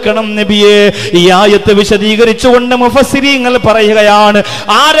പറഞ്ഞു കൊടുക്കണം നബിയെ. ഈ ആയത്ത് വിശദീകരിച്ചുകൊണ്ട് മുഫസ്സിരീങ്ങൾ പറയുകയാണ്,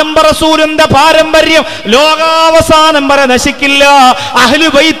 ആരംഭ റസൂലിന്റെ പാരമ്പര്യം ലോകാവസാനം വരെ നശിക്കില്ല. അഹ്ലു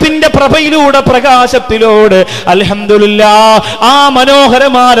ബൈത്തിന്റെ പ്രഭയിലൂടെ, പ്രകാശത്തിലൂടെ അൽഹംദുലില്ലാഹ് ആ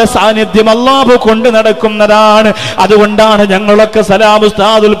മനോഹരമായ സാന്നിധ്യം അല്ലാഹു കൊണ്ട് നടക്കുന്നതാണ്. അതുകൊണ്ടാണ് ഞങ്ങളൊക്കെ സലാം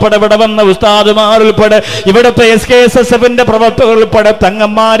ഉസ്താദ് ഉൾപ്പെടെ, ഇവിടെ വന്ന ഉസ്താദുമാർ ഉൾപ്പെടെ, ഇവിടുത്തെ SKSSFന്റെ പ്രവർത്തകർ ഉൾപ്പെടെ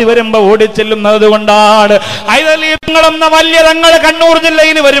തങ്ങന്മാര് വരുമ്പോ ഓടിച്ചെല്ലുന്നത് കൊണ്ടാണ്. ങ്ങളെന്ന വലിയ തങ്ങൾ കണ്ണൂർ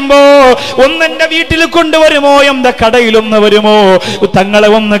ജില്ലയിൽ വരുമ്പോ ഒന്നെന്റെ വീട്ടിൽ കൊണ്ടുവരുമോ, എന്റെ കടയിലൊന്ന് വരുമോ, തങ്ങളെ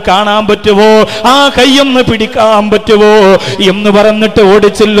ഒന്ന് കാണാൻ പറ്റുമോ, ആ കൈയൊന്ന് പിടിക്കാൻ പറ്റുമോ എന്ന് പറഞ്ഞിട്ട്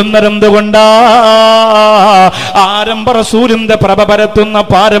ഓടിച്ചെല്ലുന്നതെന്തുകൊണ്ടാ? ആരംഭ റസൂലിന്റെ പ്രഭ പരത്തുന്ന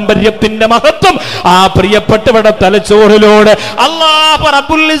പാരമ്പര്യത്തിന്റെ മഹത്വം ആ പ്രിയപ്പെട്ടവരുടെ തലച്ചോറിലൂടെ അല്ലാഹു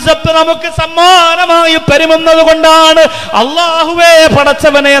റബ്ബുൽ ഇസ്സത്ത് നമുക്ക് സമ്മാനമായി തരുമെന്നത് കൊണ്ടാണ്. അല്ലാഹുവേ,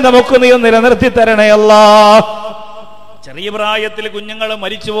 പടച്ചവനെ, നമുക്ക് നീ നിലനിർത്തി തരണേ അല്ലാ. ചെറിയ പ്രായത്തിൽ കുഞ്ഞുങ്ങൾ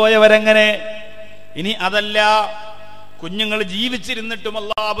മരിച്ചുപോയവരെങ്ങനെ? ഇനി അതല്ല, കുഞ്ഞുങ്ങൾ ജീവിച്ചിരുന്നിട്ടും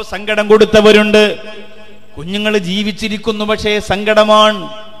അല്ലാഹു സങ്കടം കൊടുത്തവരുണ്ട്. കുഞ്ഞുങ്ങൾ ജീവിച്ചിരിക്കുന്നു, പക്ഷേ സങ്കടമാണ്.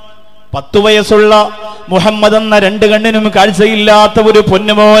 10 വയസ്സുള്ള മുഹമ്മദ് എന്ന 2 കണ്ണിനും കാഴ്ചയില്ലാത്ത ഒരു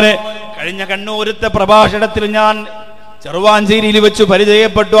പൊന്നുമോന് കഴിഞ്ഞ കണ്ണൂരത്തെ പ്രഭാഷണത്തിൽ ഞാൻ ചെറുവാഞ്ചേരിയിൽ വെച്ച്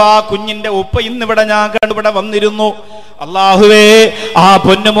പരിചയപ്പെട്ടു. ആ കുഞ്ഞിന്റെ ഉപ്പ ഇന്നിവിടെ ഞാൻ കണ്ടിവിടെ വന്നിരുന്നു. അല്ലാഹുവേ, ആ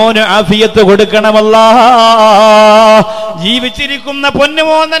പൊന്നുമോന് ആഫിയത്ത് കൊടുക്കണമല്ലാ. ജീവിച്ചിരിക്കുന്ന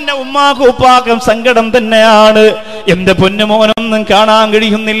പൊന്നുമോൻ തന്നെ ഉമ്മാക്കും ഉപ്പാക്കും സങ്കടം തന്നെയാണ്. എന്റെ പൊന്നുമോനൊന്നും കാണാൻ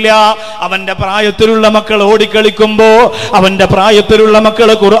കഴിയുന്നില്ല. അവന്റെ പ്രായത്തിലുള്ള മക്കൾ ഓടിക്കളിക്കുമ്പോ, അവന്റെ പ്രായത്തിലുള്ള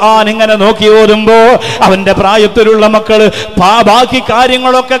മക്കള് ഖുർആൻ ഇങ്ങനെ നോക്കി ഓതുമ്പോ, അവന്റെ പ്രായത്തിലുള്ള മക്കള് ബാക്കി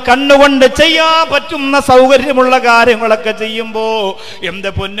കാര്യങ്ങളൊക്കെ കണ്ണുകൊണ്ട് ചെയ്യാൻ പറ്റുന്ന സൗകര്യമുള്ള കാര്യങ്ങളൊക്കെ ചെയ്യുമ്പോ എന്റെ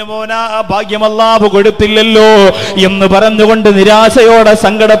പൊന്നുമോന ആ ഭാഗ്യം അല്ലാഹു കൊടുത്തില്ലല്ലോ എന്ന് പറഞ്ഞുകൊണ്ട് നിരാശയോടെ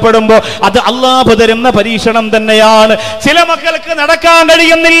സങ്കടപ്പെടുമ്പോ അത് അല്ലാഹു തരുന്ന പരീക്ഷണം തന്നെയാണ്. ചില മക്കൾക്ക് നടക്കാൻ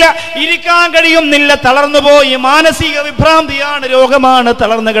കഴിയുന്നില്ല, ഇരിക്കാൻ കഴിയുന്നില്ല, തളർന്നുപോയി, മാനസിക വിഭ്രാന്തിയാണ്, രോഗമാണ്,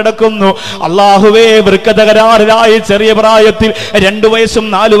 തളർന്നു കിടക്കുന്നു. അല്ലാഹുവേ, വൃക്ക തകരാറിലായി ചെറിയ പ്രായത്തിൽ 2 വയസ്സും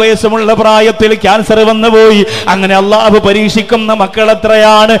 4 വയസ്സുമുള്ള പ്രായത്തിൽ ക്യാൻസർ വന്നുപോയി. അങ്ങനെ അല്ലാഹു പരീക്ഷിക്കുന്ന മക്കൾ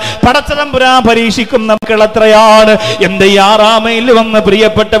എത്രയാണ്, പടച്ചതമ്പുരാൻ പരീക്ഷിക്കുന്ന മക്കൾ എത്രയാണ്. എന്റെ ഈ 6-ാം മൈലിൽ വന്ന്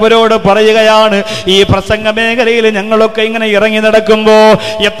പ്രിയപ്പെട്ടവരോട് പറയുകയാണ്, ഈ പ്രസംഗ മേഖലയിൽ ഞങ്ങളൊക്കെ ഇങ്ങനെ ഇറങ്ങി നടക്കുമ്പോ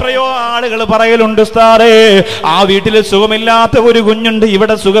എത്രയോ ആളുകൾ പറയലുണ്ട്, ഉസ്താദേ ആ വീട്ടിൽ സുഖമില്ലാത്ത ഒരു കുഞ്ഞുണ്ട്,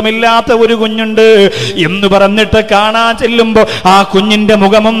 ഇവിടെ സുഖമില്ലാത്ത ഒരു കുഞ്ഞുണ്ട് എന്ന് പറഞ്ഞിട്ട് കാണാൻ ചെല്ലുമ്പോ ആ കുഞ്ഞിന്റെ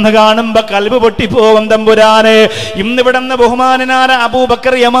മുഖമൊന്ന് കാണുമ്പോ കൽബ് പൊട്ടിപ്പോകും തമ്പുരാനെ. ഇന്നിവിടുന്ന് ബഹുമാനനായ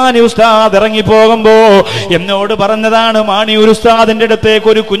അബൂബക്കർ യമാനി ഉസ്താദ് ഇറങ്ങി പോകുമ്പോ എന്നോട് പറഞ്ഞതാണ്, മാണിയൂർ ഉസ്താദിന്റെ അടുത്തേക്ക്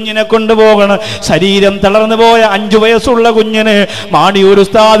ഒരു കുഞ്ഞിനെ കൊണ്ടുപോകണം. ശരീരം തളർന്നു പോയ 5 വയസ്സുള്ള കുഞ്ഞിന് മാണിയൂർ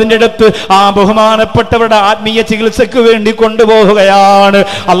ഉസ്താദിന്റെ അടുത്ത് ആ ബഹുമാനപ്പെട്ടവരുടെ ആത്മീയ ചികിത്സക്ക് വേണ്ടി കൊണ്ടുപോവുകയാണ്.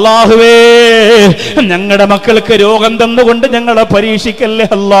 അല്ലാഹുവേ, ഞങ്ങളുടെ മക്കൾക്ക് രോഗം തന്നുകൊണ്ട് ഞങ്ങളെ പരീക്ഷിക്കല്ലേ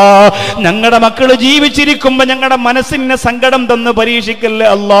അല്ലാ. ഞങ്ങളുടെ മക്കള് ജീവിച്ചിരിക്കുമ്പോ ഞങ്ങളുടെ മനസ്സിന് സങ്കടം തന്ന് പരീക്ഷിക്കല്ലേ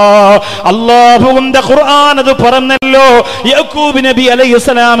അല്ലാ. അല്ലാഹുവിന്റെ ഖുർആൻ അത് പറഞ്ഞല്ലോ. യാക്കൂബ് നബി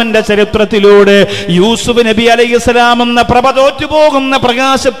അലൈഹിസ്സലാമിന്റെ ചരിത്രത്തിലൂടെ യൂസുഫ് നബി അലൈഹിസ്സലാം എന്ന പ്രഭ തോറ്റുപോകുന്ന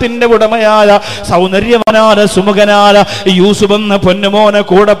പ്രകാശത്തിന്റെ ഉടമയായ സൗന്ദര്യവനായ സുമുഖനായ യൂസുഫ് എന്ന പൊന്നുമോനെ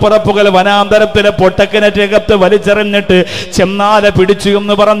കൂടപ്പുറപ്പുകൾ വനാന്തരത്തിലെ പൊട്ടക്കിണറ്റകത്ത് വലിച്ചെറിഞ്ഞിട്ട് ചെന്നാല പിടിച്ചു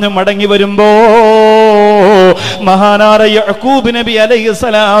എന്ന് പറഞ്ഞു മടങ്ങി വരുമ്പോ മഹാനായ യാക്കൂബ് നബി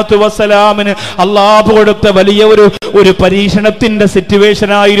അലൈഹിസ്സലാത്തു വസ്സലാമിന് അല്ലാഹു കൊടുത്ത വലിയ ഒരു പരീക്ഷണത്തിന്റെ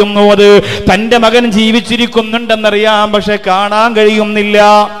സിറ്റുവേഷൻ ആയിരുന്നു അത്. തന്റെ മകൻ ജീവിച്ചിരിക്കുന്നുണ്ടെന്നറിയാം, പക്ഷെ കാണാൻ കഴിയുന്നില്ല.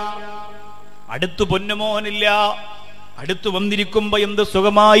 അടുത്തു പൊന്നുമോനില്ല. അടുത്തു വന്നിരിക്കുമ്പോ എന്ത്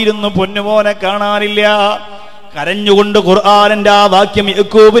സുഖമായിരുന്നു, പൊന്നുമോനെ കാണാനില്ല. കരഞ്ഞുകൊണ്ട് ഖുർആനിന്റെ ആ വാക്യം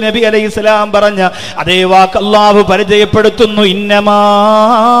യാക്കൂബ് നബി അലൈഹിസ്സലാം പറഞ്ഞ അതേ വാക്ക് അല്ലാഹു പരിചയപ്പെടുത്തുന്നു. ഇന്നമാ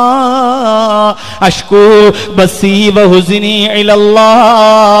അഷ്കൂ ബസീ വഹുസ്നി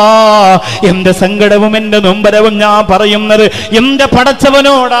ഇലല്ലാഹ്. എന്റെ സങ്കടവും എന്റെ നൊമ്പരവും ഞാൻ പറയുന്നത് എന്റെ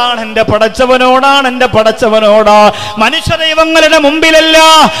പടച്ചവനോടാണ്, എന്റെ പടച്ചവനോടാണ്, എന്റെ പടച്ചവനോടാ. മനുഷ്യ ദൈവങ്ങളുടെ മുമ്പിലല്ല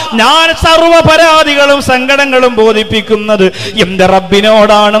ഞാൻ സർവ്വ പരാതികളും സങ്കടങ്ങളും ബോധിപ്പിക്കുന്നത് എന്റെ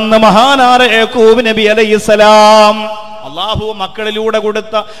റബ്ബിനോടാണെന്ന് മഹാനായ യാക്കൂബ് നബി അലൈഹിസ്സലാം. അല്ലാഹു മക്കളിലൂടെ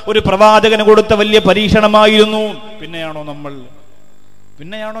കൊടുത്ത ഒരു പ്രവാചകന് കൊടുത്ത വലിയ പരീക്ഷണമായിരുന്നു.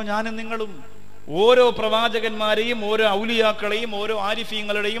 പിന്നെയാണോ ഞാനും നിങ്ങളും? ഓരോ പ്രവാചകന്മാരെയും ഓരോ ഔലിയാക്കളെയും ഓരോ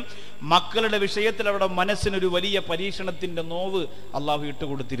ആരിഫീങ്ങളുടെയും മക്കളുടെ വിഷയത്തിൽ അവിടെ മനസ്സിനൊരു വലിയ പരീക്ഷണത്തിന്റെ നോവ് അല്ലാഹു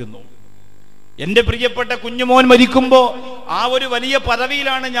ഇട്ടുകൊടുത്തിരുന്നു. എന്റെ പ്രിയപ്പെട്ട കുഞ്ഞുമോൻ മരിക്കുമ്പോ ആ ഒരു വലിയ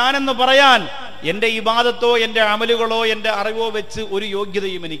പദവിയിലാണ് ഞാനെന്ന് പറയാൻ എന്റെ ഇബാദത്തോ എന്റെ അമലുകളോ എന്റെ അറിവോ വെച്ച് ഒരു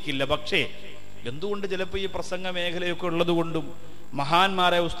യോഗ്യതയും എനിക്കില്ല. പക്ഷേ എന്തുകൊണ്ട് ചിലപ്പോൾ ഈ പ്രസംഗ മേഖലയൊക്കെ ഉള്ളത് കൊണ്ടും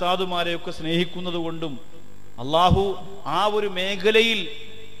മഹാന്മാരെ ഉസ്താദുമാരെയൊക്കെ സ്നേഹിക്കുന്നത് കൊണ്ടും അല്ലാഹു ആ ഒരു മേഖലയിൽ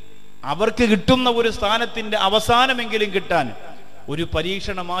അവർക്ക് കിട്ടുന്ന ഒരു സ്ഥാനത്തിന്റെ അവസാനമെങ്കിലും കിട്ടാൻ ഒരു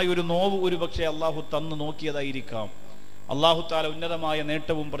പരീക്ഷണമായ ഒരു നോവ് ഒരു പക്ഷേ അല്ലാഹു തന്നു നോക്കിയതായിരിക്കാം. അല്ലാഹു തആല ഉന്നതമായ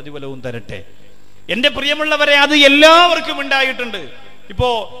നേട്ടവും പ്രതിഫലവും തരട്ടെ. എന്റെ പ്രിയമുള്ളവരെ, അത് എല്ലാവർക്കും ഉണ്ടായിട്ടുണ്ട്. ഇപ്പോ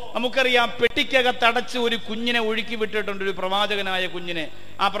നമുക്കറിയാം, പെട്ടിക്കകത്തടച്ച് ഒരു കുഞ്ഞിനെ ഒഴുക്കി വിട്ടിട്ടുണ്ട്, ഒരു പ്രവാചകനായ കുഞ്ഞിനെ.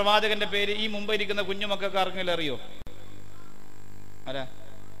 ആ പ്രവാചകന്റെ പേര് ഈ മുമ്പ് ഇരിക്കുന്ന കുഞ്ഞുമക്കൾക്ക് ആർക്കെങ്കിലും അറിയോ? ആരാ?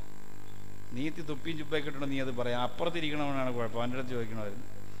 നീത്തി തുപ്പിയും ചുപ്പൊക്കെ ഇട്ടുണ്ടോ? നീ അത് പറയാം. അപ്പുറത്തിരിക്കണമെന്നാണ് കുഴപ്പം. അവൻ്റെ അടുത്ത് ചോദിക്കണമായിരുന്നു.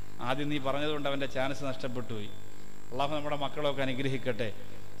 ആദ്യം നീ പറഞ്ഞതുകൊണ്ട് അവൻ്റെ ചാൻസ് നഷ്ടപ്പെട്ടു പോയി. അല്ലാഹു നമ്മുടെ മക്കളൊക്കെ അനുഗ്രഹിക്കട്ടെ.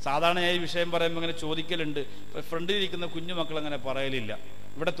 സാധാരണ ഞാൻ ഈ വിഷയം പറയുമ്പോൾ അങ്ങനെ ചോദിക്കലുണ്ട്. ഫ്രണ്ടിലിരിക്കുന്ന കുഞ്ഞുമക്കൾ അങ്ങനെ പറയലില്ല.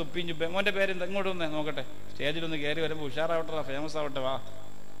 ഇവിടെ തുപ്പിയും ചുപ്പയും. മോൻ്റെ പേരെന്താ? ഇങ്ങോട്ട് വന്നേ നോക്കട്ടെ. സ്റ്റേജിലൊന്ന് കയറി വരുമ്പോൾ ഉഷാറാവട്ടെ, ഫേമസ് ആവട്ടെ. വാ,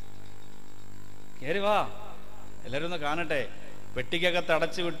 കയറി വാ, എല്ലാവരും ഒന്ന് കാണട്ടെ. പെട്ടിക്കകത്ത്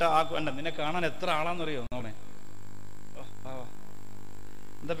അടച്ചു വിട്ട ആ കണ്ട നിന്നെ കാണാൻ എത്ര ആളാന്നറിയോ? നോണേ,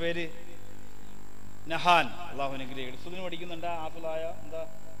 എന്താ പേര്? നഹാൻ. അല്ലാഹു അനുഗ്രഹിക്കട്ടെ. സുദിന് പഠിക്കുന്നുണ്ടാ? ആഫിലായ എന്താ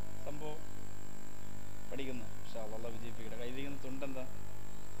സംഭവം? പഠിക്കുന്നു. അല്ലാഹു വിജയിപ്പിക്കട്ടെ. കയ്യിലിരിക്കുന്ന തുണ്ടെന്താ?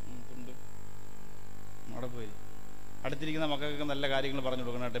 തുണ്ട് അവിടെ പോയി. അടുത്തിരിക്കുന്ന മക്കൾക്ക് നല്ല കാര്യങ്ങൾ പറഞ്ഞു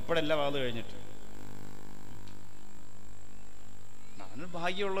കൊടുക്കണം കേട്ടോ. എപ്പോഴെല്ലാം വാത് കഴിഞ്ഞിട്ട് അവന്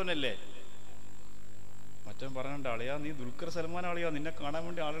ഭാഗ്യമുള്ളവനല്ലേ. മറ്റവൻ പറഞ്ഞിട്ട് ആളിയാ നീ ദുൽഖർ സൽമാൻ ആളിയാ, നിന്നെ കാണാൻ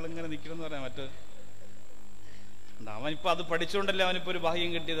വേണ്ടി ആളുകൾ ഇങ്ങനെ നിൽക്കണമെന്ന് പറയാം. അവനിപ്പോ അത് പഠിച്ചുകൊണ്ടല്ലേ അവനിപ്പോ ഒരു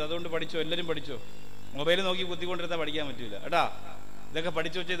ഭാഗ്യം കിട്ടിയത്. അതുകൊണ്ട് പഠിച്ചോ, എല്ലാവരും പഠിച്ചോ. മൊബൈൽ നോക്കി കുത്തിക്കൊണ്ടിരുന്നാൽ പഠിക്കാൻ പറ്റൂല കേട്ടാ. ഇതൊക്കെ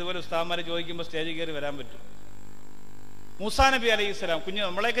പഠിച്ചു വെച്ചാൽ ഇതുപോലെ ഉസ്താദ്മാരെ ചോദിക്കുമ്പോൾ സ്റ്റേജിൽ കയറി വരാൻ പറ്റും. മൂസാ നബി അലൈഹിസ്സലാം കുഞ്ഞു,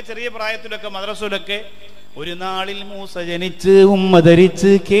 നമ്മളെയൊക്കെ ചെറിയ പ്രായത്തിലൊക്കെ മദ്രസയിലൊക്കെ ഒരു നാളിൽ മൂസ ജനിച്ച് ഉമ്മ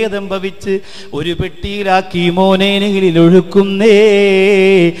ധരിച്ച് ഖേദം ഭവിച്ച് ഒരു പെട്ടിയിലാക്കി മോനെ നീരിൽ ഒഴുക്കുന്നേ,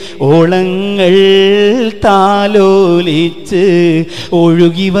 ഓളങ്ങൾ താലോലിച്ച്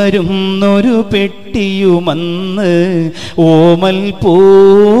ഒഴുകി വരുന്നൊരു പെട്ടിയുമന്ന് ഓമൽ പൂ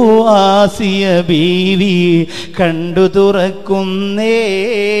ആസിയ ബീവി കണ്ടു തുറക്കുന്നേ,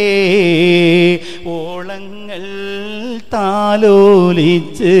 ഓളങ്ങൾ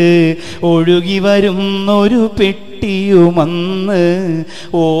താലോലിച്ച് ഒഴുകി വരുന്നൊരു പെട്ടിയുമന്ന്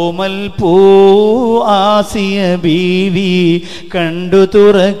ഓമൽ പൂ ആസിയ ബീവി കണ്ടു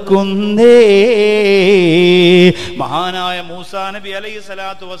തുറക്കുന്നേ. മഹാനായ മൂസാ നബി അലൈഹി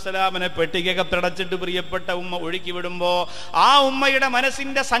സ്വലാത്തു വസ്സലാമിനെ പെട്ടികക്കടച്ചിട്ട് പ്രിയപ്പെട്ട ഉമ്മ ഒഴുക്കി വിടുമ്പോ ആ ഉമ്മയുടെ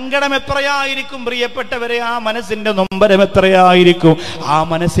മനസ്സിന്റെ സങ്കടം എത്രയായിരിക്കും പ്രിയപ്പെട്ടവരെ, ആ മനസ്സിന്റെ നൊമ്പരം എത്രയായിരിക്കും, ആ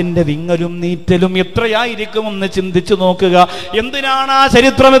മനസ്സിന്റെ വിങ്ങലും നീറ്റലും എത്രയായിരിക്കും എന്ന് ചിന്തിച്ചു നോക്കുക. എന്തിനാണ് ആ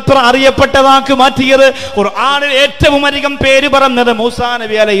ചരിത്രം എത്ര അറിയപ്പെട്ടതാക്കി മാറ്റിയത്? ഖുർആനിൽ ഏറ്റവും അധികം പേര് പറഞ്ഞത് മൂസാ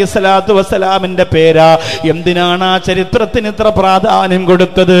നബി അലൈഹി സ്വലാത്തു വസ്സലാമിന്റെ പേരാ. എന്തിനാണ് ആ ചരിത്രത്തിന് ഇത്ര പ്രാധാന്യം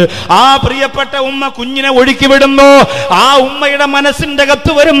കൊടുത്തത്? ആ പ്രിയപ്പെട്ട ഉമ്മ കുഞ്ഞിനെ ഒഴുക്കി വിടുമ്പോ ആ ഉമ്മയുടെ മനസ്സിന്റെ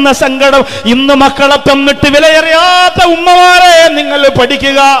അകത്ത് വരുന്ന സങ്കടം ഇന്ന് മക്കളെ തന്നിട്ട് വിലയേറിയാത്ത ഉമ്മമാരെ നിങ്ങൾ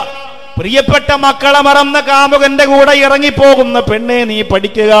പഠിക്കുക. പ്രിയപ്പെട്ട മക്കളെ മറന്ന കാമുകന്റെ കൂടെ ഇറങ്ങിപ്പോകുന്ന പെണ്ണെ നീ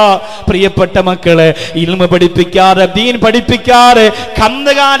പഠിക്കുക. പ്രിയപ്പെട്ട മക്കളെ ഇൽമ പഠിപ്പിക്കാതെ ദീൻ പഠിപ്പിക്കാതെ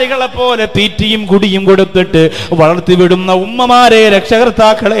കന്നുകാലികളെ പോലെ തീറ്റിയും കുടിയും കൊടുത്തിട്ട് വളർത്തിവിടുന്ന ഉമ്മമാരെ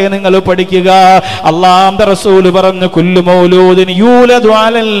രക്ഷകർത്താക്കളെ നിങ്ങൾ പഠിക്കുക. അല്ലാഹുവിന്റെ റസൂൽ പറഞ്ഞു, കുല്ലു മൗലൂദിൻ യൂലദു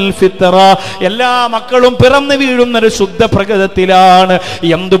അലൽ ഫിത്ര, എല്ലാ മക്കളും പിറന്നു വീഴുന്ന ഒരു ശുദ്ധ പ്രകൃതത്തിലാണ്.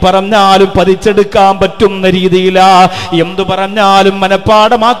 എന്തു പറഞ്ഞാലും പതിച്ചെടുക്കാൻ പറ്റുന്ന രീതിയിലാ, എന്തു പറഞ്ഞാലും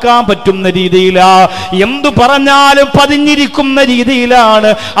മനപ്പാടമാക്കാൻ പറ്റുന്ന രീതിയിലാ, എന്തു പറഞ്ഞാലും പതിഞ്ഞിരിക്കുന്ന രീതിയിലാണ്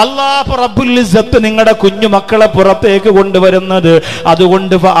അല്ലാഹു റബ്ബുൽ ഇസ്സത്ത് നിങ്ങളുടെ കുഞ്ഞു മക്കളെ പുറത്തേക്ക് കൊണ്ടുവരുന്നത്.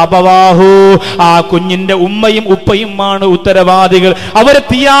 അതുകൊണ്ട് അബവാഹു, ആ കുഞ്ഞിന്റെ ഉമ്മയും ഉപ്പയുമാണ് ഉത്തരവാദികൾ. അവർ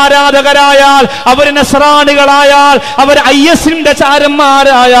തീയാരാധകരായാൽ, അവർ നസ്രാണികളായാൽ, അവർ IS-ന്റെ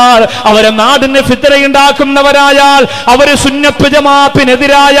ചാരന്മാരായാൽ, അവരെ നാടിന് ഫിത്നയുണ്ടാക്കുന്നവരായാൽ, അവര് സുന്നത്ത്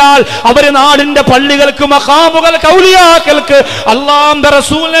ജമാഅത്തിനെതിരായാൽ, അവര് നാടിന്റെ പള്ളികൾക്ക് മഖാമുകൾക്ക് ഔലിയാക്കൾക്ക് അല്ലാഹുവിന്റെ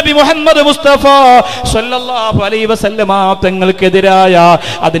റസൂൽ നബി മുഹമ്മദ് മുസ്തഫ സല്ലല്ലാഹു അലൈഹി വസല്ലമ തങ്ങൾക്കെതിരായ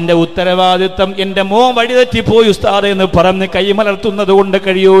അതിന്റെ ഉത്തരവാദിത്വം എന്റെ മോൻ വഴിതെറ്റിപ്പോയി ഉസ്താദ് എന്ന് പറഞ്ഞ് കൈമലർത്തുന്നത് കൊണ്ട്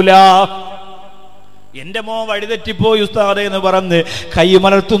കഴിയൂല. എന്റെ മോൻ വഴിതെറ്റിപ്പോയി ഉസ്താദ് എന്ന് പറഞ്ഞ്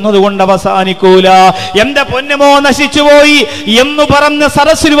കൈമലർത്തുന്നത് കൊണ്ട് അവസാനിക്കൂല. എന്റെ പൊന്നുമോ നശിച്ചുപോയി എന്ന് പറഞ്ഞ്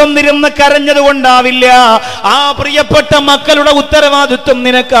സരസിൽ വന്നിരുന്ന് കരഞ്ഞത് കൊണ്ടാവില്ല. ആ പ്രിയപ്പെട്ട മക്കളുടെ ഉത്തരവാദിത്വം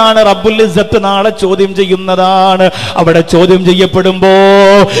നിനക്കാണ്. റബ്ബുൽ ഇസ്സത്ത് നാളെ ചോദ്യം ചെയ്യുന്നതാണ്. അവിടെ ചോദ്യം ചെയ്യപ്പെടുമ്പോ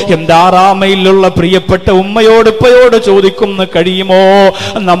എന്താറാമയിലുള്ള പ്രിയപ്പെട്ട ഉമ്മയോട് ഉപ്പയോട് ചോദിക്കുന്ന കഴിയുമോ?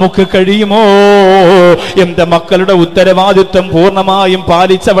 നമുക്ക് കഴിയുമോ? എന്റെ മക്കളുടെ ഉത്തരവാദിത്വം പൂർണ്ണമായും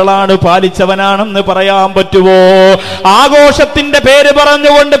പാലിച്ചവളാണ്, പാലിച്ചവനാണെന്ന് പറയാൻ പറ്റുമോ? ആഘോഷത്തിന്റെ പേര്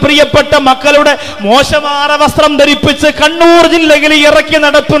പറഞ്ഞുകൊണ്ട് പ്രിയപ്പെട്ട മക്കളുടെ മോശമായ വസ്ത്രം ധരിപ്പിച്ച് കണ്ണൂർ ജില്ലയിൽ ഇറക്കി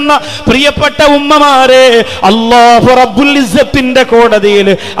നടത്തുന്ന പ്രിയപ്പെട്ട ഉമ്മമാരെ അല്ലാഹു റബ്ബുൽ ഇസ്സത്തിന്റെ കോടതിയിൽ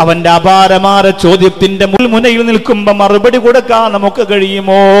അവന്റെ അപാരമായ ചോദ്യത്തിന്റെ മുൾമുനയിൽ നിൽക്കുമ്പോ മറുപടി കൊടുക്കാൻ നമുക്ക്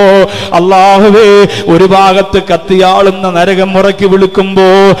കഴിയുമോ? അല്ലാഹുവേ, ഒരു ഭാഗത്ത് കത്തിയാളുന്ന നരകം മുറക്കി വിളിക്കുമ്പോ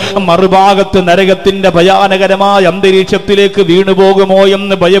മറുഭാഗത്ത് നരകത്തിന്റെ ഭയാനകരമായ അന്തരീക്ഷത്തിലേക്ക് വീണുപോകുമോ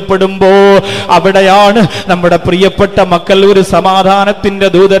എന്ന് ഭയപ്പെടുമ്പോ അവിടെയാണ് നമ്മുടെ പ്രിയപ്പെട്ട മക്കൾ ഒരു സമാധാനത്തിന്റെ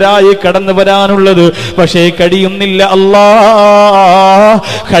ദൂതരായി കടന്നു വരാനുള്ളത്. പക്ഷേ കഴിയുന്നില്ല അല്ലാ,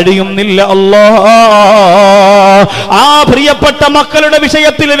 കഴിയുന്നില്ല അല്ലാ. ആ പ്രിയപ്പെട്ട മക്കളുടെ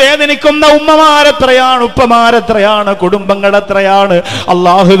വിഷയത്തിൽ വേദനിക്കുന്ന ഉമ്മമാരെത്രയാണ്, ഉപ്പമാരെത്രയാണ്, കുടുംബങ്ങൾ എത്രയാണ്.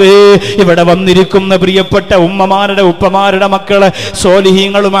 അല്ലാഹുവേ, ഇവിടെ വന്നിരിക്കുന്ന പ്രിയപ്പെട്ട ഉമ്മമാരുടെ ഉപ്പമാരുടെ മക്കളെ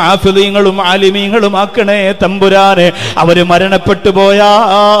സ്വാലിഹീങ്ങളും ആഫിദീങ്ങളും ആലിമീങ്ങളും ആക്കണേ തമ്പുരാനെ. അവര് മരണപ്പെട്ടു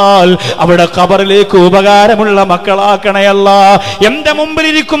പോയാൽ അവിടെ ഖബറിലേക്ക് ഉപകാരമുള്ള മക്കളാക്കണയല്ല. എന്റെ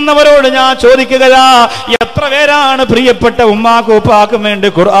മുമ്പിലിരിക്കുന്നവരോട് ഞാൻ ചോദിക്കുകയാ, എത്ര പേരാണ് പ്രിയപ്പെട്ട ഉമ്മാക്കും ഉപ്പാക്കും വേണ്ടി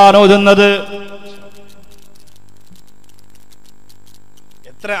ഖുർആൻ ഓതുന്നത്?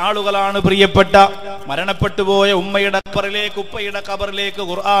 എത്ര ആളുകളാണ് പ്രിയപ്പെട്ട മരണപ്പെട്ടു പോയ ഉമ്മയുടെ ഖബറിലേക്ക് ഉപ്പയുടെ ഖബറിലേക്ക്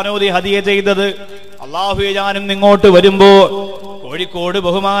ഖുർആൻ ഓതി ഹദിയ ചെയ്തത്? അല്ലാഹുവേ, ഞാനും ഇങ്ങോട്ട് വരുമ്പോ കോഴിക്കോട്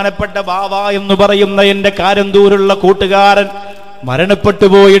ബഹുമാനപ്പെട്ട ബാവ എന്ന് പറയുന്ന എന്റെ കാരന്തൂരുള്ള കൂട്ടുകാരൻ മരണപ്പെട്ടു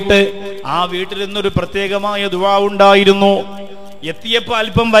പോയിട്ട് ആ വീട്ടിൽ നിന്നൊരു പ്രത്യേകമായ ദുആ ഉണ്ടായിരുന്നു. എത്തിയപ്പോ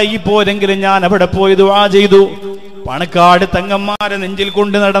അല്പം വൈകിപ്പോയെങ്കിലും ഞാൻ അവിടെ പോയി ദുആ ചെയ്തു. പണക്കാട് തങ്ങന്മാരെ നെഞ്ചിൽ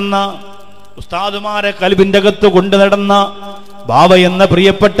കൊണ്ടു നടന്ന, ഉസ്താദുമാരെ കൽബിന്റെ അകത്ത് കൊണ്ടു നടന്ന ബാവ എന്ന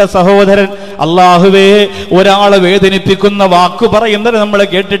പ്രിയപ്പെട്ട സഹോദരൻ, അല്ലാഹുവേ, ഒരാളെ വേദനിപ്പിക്കുന്ന വാക്കു പറയുന്നത് നമ്മൾ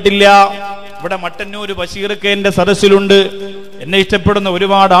കേട്ടിട്ടില്ല. ഇവിടെ മട്ടന്നൂർ ബഷീർക്ക് എന്റെ സദസ്സിലുണ്ട്. എന്നെ ഇഷ്ടപ്പെടുന്ന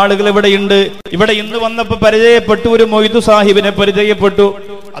ഒരുപാട് ആളുകൾ ഇവിടെയുണ്ട്. ഇവിടെ ഇന്ന് വന്നപ്പോൾ പരിചയപ്പെട്ടു, ഒരു മൊയ്തു സാഹിബിനെ പരിചയപ്പെട്ടു,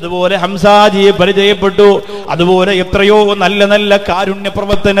 അതുപോലെ ഹംസാജിയെ പരിചയപ്പെട്ടു, അതുപോലെ എത്രയോ നല്ല നല്ല കാരുണ്യ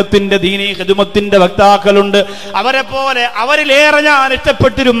പ്രവർത്തനത്തിന്റെ ദീനീ ഖിദ്മത്തിന്റെ വക്താക്കളുണ്ട്. അവരെ പോലെ അവരിലേറെ ഞാൻ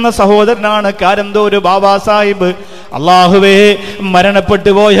ഇഷ്ടപ്പെട്ടിരുന്ന സഹോദരനാണ് കാരന്തൂർ ബാബാ സാഹിബ്. അള്ളാഹുവേ,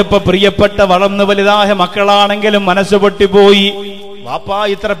 മരണപ്പെട്ടു പോയപ്പോ പ്രിയപ്പെട്ട വളർന്നു വലുതായ മക്കളാണെങ്കിലും മനസ്സ് പൊട്ടിപ്പോയി. വാപ്പാ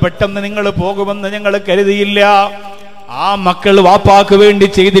ഇത്ര പെട്ടെന്ന് നിങ്ങൾ പോകുമെന്ന് ഞങ്ങൾ കരുതിയില്ല. ആ മക്കൾ വാപ്പാക്ക് വേണ്ടി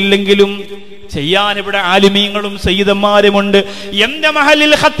ചെയ്തില്ലെങ്കിലും ചെയ്യാൻ ഇവിടെ ആലിമീങ്ങളും സയ്യിദന്മാരുമുണ്ട്. എന്റെ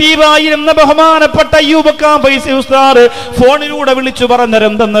മഹലിൽ ഖത്തീബായിരുന്ന ബഹുമാനപ്പെട്ട അയ്യൂബ് ബഖാവി ഉസ്താദ് ഫോണിലൂടെ വിളിച്ചു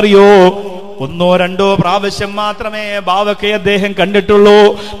പറഞ്ഞെന്തെന്നറിയോ? 1 or 2 പ്രാവശ്യം മാത്രമേ ബാവക്കെ അദ്ദേഹം കണ്ടിട്ടുള്ളൂ.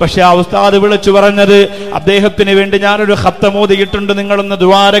 പക്ഷെ ആ ഉസ്താദ് വിളിച്ചു പറഞ്ഞത്, അദ്ദേഹത്തിന് വേണ്ടി ഞാനൊരു ഖത്തം ഓതിയിട്ടുണ്ട്, നിങ്ങളൊന്ന്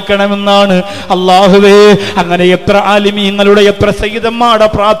ദുആരക്കണമെന്നാണ്. അല്ലാഹുവേ, അങ്ങനെ എത്ര ആലിമീങ്ങളുടെ എത്ര സയ്യിദന്മാരുടെ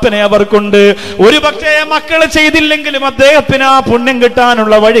പ്രാർത്ഥന അവർക്കുണ്ട്. ഒരു പക്ഷേ മക്കൾ ചെയ്തില്ലെങ്കിലും അദ്ദേഹത്തിന് ആ പുണ്യം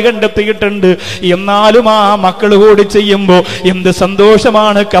കിട്ടാനുള്ള വഴി കണ്ടെത്തിയിട്ടുണ്ട്. എന്നാലും ആ മക്കൾ കൂടി ചെയ്യുമ്പോ എന്ത്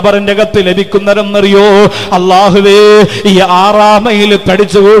സന്തോഷമാണ് ഖബറിന്റെ അകത്ത് ലഭിക്കുന്നതെന്നറിയോ? അല്ലാഹുവേ, ഈ 6-ാം മൈൽ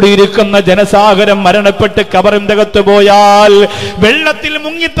തടിച്ചുകൂടിയിരിക്കുന്ന സാഗരം മരണപ്പെട്ട് ഖബറിന്റെ അകത്ത് പോയാൽ വെള്ളത്തിൽ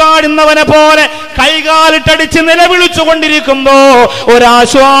മുങ്ങിത്താടുന്നവനെ പോലെ കൈകാലിട്ടടിച്ച് നിലവിളിച്ചു കൊണ്ടിരിക്കുമ്പോ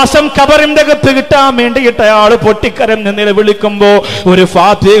ഒരാശ്വാസം ഖബറിന്റെ അകത്ത് കിട്ടാൻ വേണ്ടിയിട്ട് അയാൾ പൊട്ടിക്കരഞ്ഞ് നിലവിളിക്കുമ്പോ, ഒരു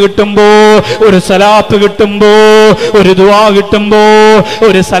ഫാത്തിഹ കിട്ടുമ്പോ, ഒരു സലാത്ത് കിട്ടുമ്പോ, ഒരു ദുആ കിട്ടുമ്പോ,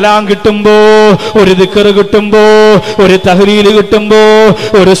 ഒരു സലാം കിട്ടുമ്പോ, ഒരു ദിക്ർ കിട്ടുമ്പോ, ഒരു തഹ്ലീൽ കിട്ടുമ്പോ,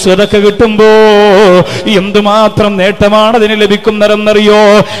 ഒരു സദഖ കിട്ടുമ്പോ എന്തുമാത്രം നേട്ടമാണ് അതിന് ലഭിക്കുന്നതെന്നറിയോ?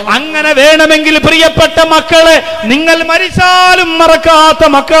 അങ്ങനെ വേണമെങ്കിൽ പ്രിയപ്പെട്ട മക്കളെ, നിങ്ങൾ മരിച്ചാലും മറക്കാത്ത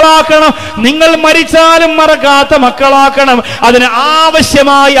മക്കളാക്കണം. നിങ്ങൾ മരിച്ചാലും മറക്കാത്ത മക്കളാക്കണം. അതിന്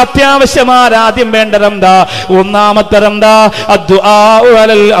ആവശ്യമായി അത്യാവശ്യമായി ആദ്യം വേണ്ടതെന്താ? ഒന്നാമത്തതെന്താ? അദ്ദുആഉ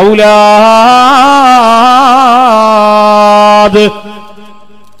അലൽ ഔലാദ്.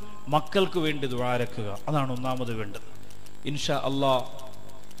 മക്കൾക്ക് വേണ്ടി ദുആരക്കുക, അതാണ് ഒന്നാമത് വേണ്ടത്. ഇൻഷാ അല്ലാഹ്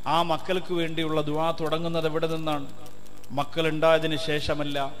ആ മക്കൾക്ക് വേണ്ടിയുള്ള ദുആ തുടങ്ങുന്നത് എവിടെ നിന്നാണ്? മക്കളുണ്ടായതിനു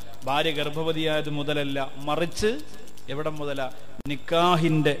ശേഷമല്ല, ഭാര്യ ഗർഭവതിയായത് മുതലല്ല, മറിച്ച് എവിടെ മുതലാ?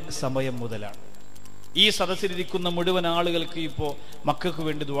 നിക്കാഹിന്റെ സമയം മുതലാണ്. ഈ സദസ്സിലിരിക്കുന്ന മുഴുവൻ ആളുകൾക്ക് ഇപ്പോ മക്കൾക്ക്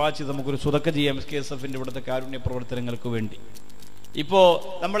വേണ്ടി ദുആ ചെയ്ത് നമുക്കൊരു സുദഖ ചെയ്യാം. SKSFന്റെ ഇവിടുത്തെ കാരുണ്യ പ്രവർത്തനങ്ങൾക്ക് വേണ്ടി ഇപ്പോ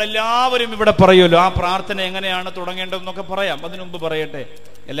നമ്മളെല്ലാവരും ഇവിടെ പറയുമല്ലോ, ആ പ്രാർത്ഥന എങ്ങനെയാണ് തുടങ്ങേണ്ടതെന്നൊക്കെ പറയാം. അതിനു മുമ്പ് പറയട്ടെ,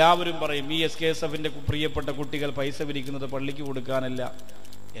 എല്ലാവരും പറയും ഈ SKSFന്റെ പ്രിയപ്പെട്ട കുട്ടികൾ പൈസ പിരിക്കുന്നത് പള്ളിക്ക് കൊടുക്കാനല്ല.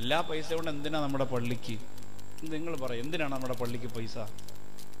 എല്ലാ പൈസ കൊണ്ട് എന്തിനാ നമ്മുടെ പള്ളിക്ക്? നിങ്ങൾ പറയും, എന്തിനാണ് നമ്മുടെ പള്ളിക്ക് പൈസ?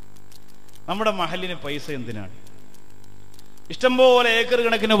 നമ്മുടെ മഹലിന് പൈസ എന്തിനാണ്? ഇഷ്ടംപോലെ ഏക്കർ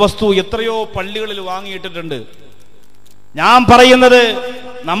കണക്കിന് വസ്തു എത്രയോ പള്ളികളിൽ വാങ്ങിയിട്ടിട്ടുണ്ട്. ഞാൻ പറയുന്നത്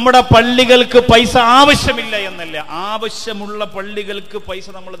നമ്മുടെ പള്ളികൾക്ക് പൈസ ആവശ്യമില്ല എന്നല്ല, ആവശ്യമുള്ള പള്ളികൾക്ക് പൈസ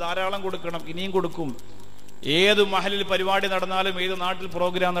നമ്മൾ ധാരാളം കൊടുക്കണം, ഇനിയും കൊടുക്കും. ഏത് മഹലിൽ പരിപാടി നടന്നാലും ഏത് നാട്ടിൽ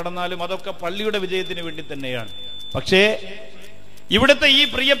പ്രോഗ്രാം നടന്നാലും അതൊക്കെ പള്ളിയുടെ വിജയത്തിന് വേണ്ടി തന്നെയാണ്. പക്ഷേ ഇവിടുത്തെ ഈ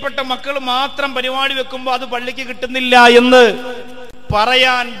പ്രിയപ്പെട്ട മക്കൾ മാത്രം പരിപാടി വെക്കുമ്പോൾ അത് പള്ളിക്ക് കിട്ടുന്നില്ല എന്ന്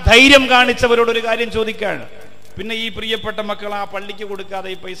പറയാൻ ധൈര്യം കാണിച്ചവരോട് ഒരു കാര്യം ചോദിക്കാണ്. പിന്നെ ഈ പ്രിയപ്പെട്ട മക്കൾ ആ പള്ളിക്ക് കൊടുക്കാതെ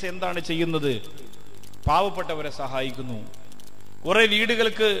ഈ പൈസ എന്താണ് ചെയ്യുന്നത്? പാവപ്പെട്ടവരെ സഹായിക്കുന്നു. കുറെ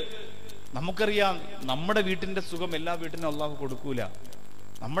വീടുകൾക്ക് നമുക്കറിയാം, നമ്മുടെ വീട്ടിന്റെ സുഖം എല്ലാ വീട്ടിനും അള്ളാഹു കൊടുക്കൂല.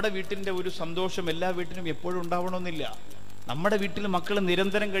 നമ്മുടെ വീട്ടിന്റെ ഒരു സന്തോഷം എല്ലാ വീട്ടിനും എപ്പോഴും ഉണ്ടാവണമെന്നില്ല. നമ്മുടെ വീട്ടിൽ മക്കൾ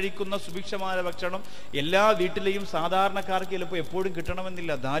നിരന്തരം കഴിക്കുന്ന സുഭിക്ഷമായ ഭക്ഷണം എല്ലാ വീട്ടിലെയും സാധാരണക്കാർക്ക് ചിലപ്പോൾ എപ്പോഴും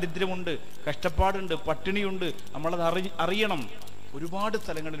കിട്ടണമെന്നില്ല. ദാരിദ്ര്യമുണ്ട്, കഷ്ടപ്പാടുണ്ട്, പട്ടിണിയുണ്ട്. നമ്മളത് അറിയണം. ഒരുപാട്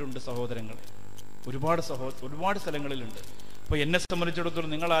സ്ഥലങ്ങളിലുണ്ട് സഹോദരങ്ങൾ, ഒരുപാട് സ്ഥലങ്ങളിലുണ്ട്. ഇപ്പൊ എന്നെ സംബന്ധിച്ചിടത്തോളം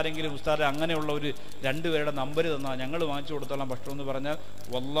നിങ്ങൾ ആരെങ്കിലും ഉസ്താദ് അങ്ങനെയുള്ള ഒരു 2 പേരുടെ നമ്പർ തന്നാൽ ഞങ്ങൾ വാങ്ങിച്ചു കൊടുത്തോളാം ഭക്ഷണം എന്ന് പറഞ്ഞാൽ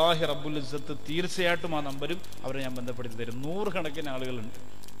വല്ലാഹി റബ്ബുൽ ഇസ്സത്ത് തീർച്ചയായിട്ടും ആ നമ്പരും അവരെ ഞാൻ ബന്ധപ്പെടുത്തി തരും. 100 കണക്കിന് ആളുകളുണ്ട്.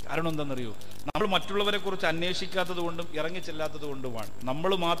 കാരണം എന്താണെന്നറിയോ? നമ്മൾ മറ്റുള്ളവരെ കുറിച്ച് അന്വേഷിക്കാത്തത് കൊണ്ടും ഇറങ്ങിച്ചെല്ലാത്തത് കൊണ്ടുമാണ്.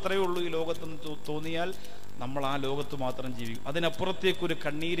 നമ്മൾ മാത്രമേ ഉള്ളൂ ഈ ലോകത്തെന്ന് തോന്നിയാൽ നമ്മൾ ആ ലോകത്ത് മാത്രം ജീവിക്കും. അതിനപ്പുറത്തേക്കൊരു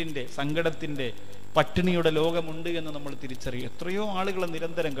കണ്ണീരിന്റെ, സങ്കടത്തിന്റെ, പട്ടിണിയുടെ ലോകമുണ്ട് എന്ന് നമ്മൾ തിരിച്ചറിയും. എത്രയോ ആളുകളെ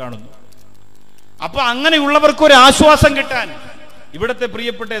നിരന്തരം കാണുന്നു. അപ്പൊ അങ്ങനെയുള്ളവർക്ക് ഒരു ആശ്വാസം കിട്ടാൻ ഇവിടുത്തെ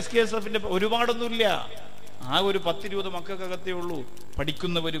പ്രിയപ്പെട്ട SKSFന്റെ ഒരുപാടൊന്നുമില്ല. ആ ഒരു 10-20 മക്കൾക്കകത്തേ ഉള്ളൂ.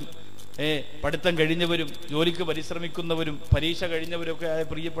 പഠിക്കുന്നവരും പഠിത്തം കഴിഞ്ഞവരും ജോലിക്ക് പരിശ്രമിക്കുന്നവരും പരീക്ഷ കഴിഞ്ഞവരൊക്കെ ആയ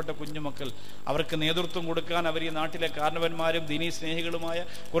പ്രിയപ്പെട്ട കുഞ്ഞുമക്കൾ, അവർക്ക് നേതൃത്വം കൊടുക്കാൻ അവർ ഈ നാട്ടിലെ കാരണവന്മാരും ദീനീ സ്നേഹികളുമായ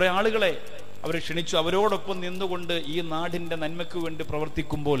കുറെ ആളുകളെ അവർ ക്ഷണിച്ചു. അവരോടൊപ്പം നിന്നുകൊണ്ട് ഈ നാടിന്റെ നന്മയ്ക്ക് വേണ്ടി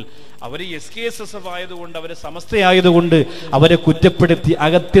പ്രവർത്തിക്കുമ്പോൾ അവർ SKSF ആയതുകൊണ്ട്, അവരെ സമസ്തയായതുകൊണ്ട് അവരെ കുറ്റപ്പെടുത്തി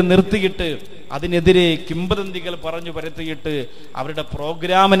അകത്തി നിർത്തിയിട്ട് അതിനെതിരെ കിംവദന്തികൾ പറഞ്ഞു പരത്തിയിട്ട് അവരുടെ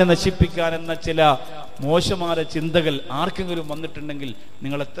പ്രോഗ്രാമിനെ നശിപ്പിക്കാൻ എന്ന ചില മോശമായ ചിന്തകൾ ആർക്കെങ്കിലും വന്നിട്ടുണ്ടെങ്കിൽ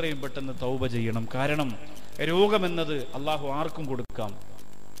നിങ്ങൾ എത്രയും പെട്ടെന്ന് തൗബ ചെയ്യണം. കാരണം രോഗമെന്നത് അള്ളാഹു ആർക്കും കൊടുക്കാം,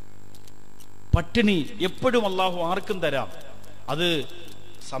 പട്ടിണി എപ്പോഴും അള്ളാഹു ആർക്കും തരാം. അത്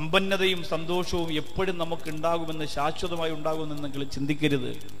സമ്പന്നതയും സന്തോഷവും എപ്പോഴും നമുക്ക് ഉണ്ടാകുമെന്ന്, ശാശ്വതമായി ഉണ്ടാകുമെന്ന് നിങ്ങൾ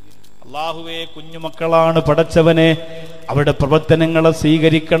ചിന്തിക്കരുത്. അല്ലാഹുവേ, കുഞ്ഞുമക്കളാണ് പടച്ചവനെ, അവരുടെ പ്രവർത്തനങ്ങളെ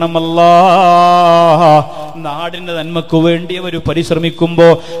സ്വീകരിക്കണമല്ലാ. നാടിന്റെ നന്മയ്ക്കു വേണ്ടി അവർ പരിശ്രമിക്കുമ്പോ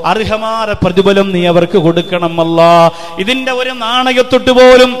അർഹമായ പ്രതിഫലം നീ അവർക്ക് കൊടുക്കണമല്ലാ. ഇതിന്റെ ഒരു നാണയത്തൊട്ട്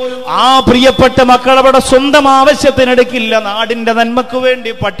പോലും ആ പ്രിയപ്പെട്ട മക്കൾ അവരുടെ സ്വന്തം ആവശ്യത്തിനെടുക്കില്ല. നാടിന്റെ നന്മയ്ക്കു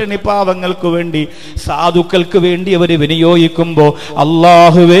വേണ്ടി, പട്ടിണി പാവങ്ങൾക്ക് വേണ്ടി, സാധുക്കൾക്ക് വേണ്ടി അവർ വിനിയോഗിക്കുമ്പോ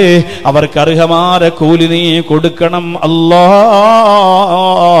അല്ലാഹുവേ, അവർക്ക് അർഹമായ കൂലി നീ കൊടുക്കണം അല്ലാ.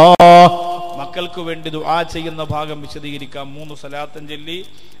 മക്കൾക്ക് വേണ്ടി ദുആ ചെയ്യുന്ന ഭാഗം വിശദീകരിക്കാം. 3 സലാത്തും ചൊല്ലി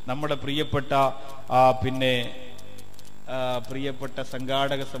നമ്മുടെ പ്രിയപ്പെട്ട പ്രിയപ്പെട്ട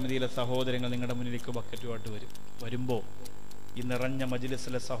സംഘാടക സമിതിയിലെ സഹോദരങ്ങൾ നിങ്ങളുടെ മുന്നിലേക്ക് ബക്കറ്റുമായിട്ട് വരുമ്പോ ഈ നിറഞ്ഞ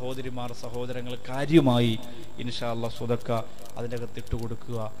മജ്‌ലിസിലെ സഹോദരിമാർ, സഹോദരങ്ങൾ കാര്യമായി ഇൻഷാ അല്ലാഹ് സ്വതക്ക അതിൻ്റെ അകത്ത്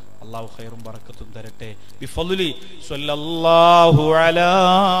ഇട്ടുകൊടുക്കുക. അല്ലാഹു ഖൈറും ബറക്കത്തും തരട്ടെ. ബിഫദ്ലി സ്വല്ലല്ലാഹു അലാ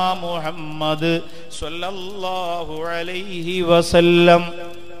മുഹമ്മദ് സ്വല്ലല്ലാഹു അലൈഹി വസല്ലം.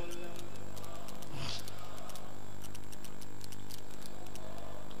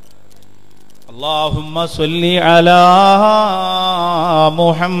 اللهم صل على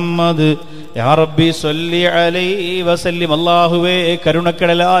محمد യാ റബ്ബി സ്വല്ലി അലൈഹി വസല്ലം. അല്ലാഹുവേ,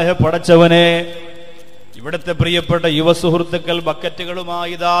 കരുണക്കടലായ പടച്ചവനെ, ഇവിടുത്തെ പ്രിയപ്പെട്ട യുവ സുഹൃത്തുക്കൾ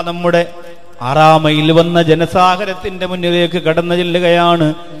ബക്കറ്റുകളുമായി ഇതാ നമ്മുടെ 6 മൈൽ വന്ന ജനസാഗരത്തിന്റെ മുന്നിലേക്ക് കടന്നു ചെല്ലുകയാണ്.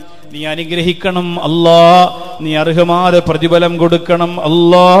 നീ അനുഗ്രഹിക്കണം അല്ലാ, നീ അർഹമായ പ്രതിഫലം കൊടുക്കണം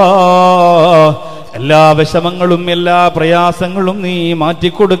അല്ലാ. എല്ലാ വിഷമങ്ങളും എല്ലാ പ്രയാസങ്ങളും നീ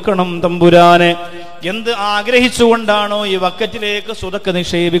മാറ്റിക്കൊടുക്കണം തമ്പുരാനെ. എന്ത് ആഗ്രഹിച്ചുകൊണ്ടാണോ ഈ വക്കറ്റിലേക്ക് സ്വതക്ക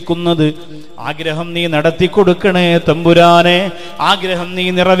നിക്ഷേപിക്കുന്നത്, ആഗ്രഹം നീ നടത്തി കൊടുക്കണേ തമ്പുരാനെ. ആഗ്രഹം നീ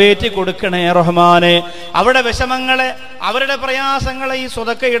നിറവേറ്റി കൊടുക്കണേ റഹ്മാനെ. അവരുടെ വിഷമങ്ങളെ, അവരുടെ പ്രയാസങ്ങളെ ഈ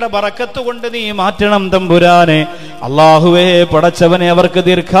സ്വതക്കയുടെ ബറക്കത്ത് കൊണ്ട് നീ മാറ്റണം തമ്പുരാനെ. അല്ലാഹുവേ, പടച്ചവനെ, അവർക്ക്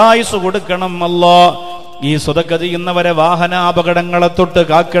ദീർഘായുസ് കൊടുക്കണം അല്ലാ. ഈ സ്വതക്ക ചെയ്യുന്നവരെ വാഹനാപകടങ്ങളെ തൊട്ട്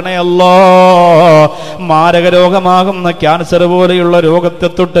കാക്കണേ അല്ലാ. മാരക രോഗമാകുന്ന ക്യാൻസർ പോലെയുള്ള രോഗത്തെ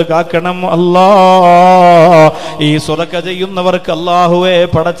തൊട്ട് കാക്കണം അല്ലാ. ഈ സ്വതക്ക ചെയ്യുന്നവർക്ക് അല്ലാഹുവേ,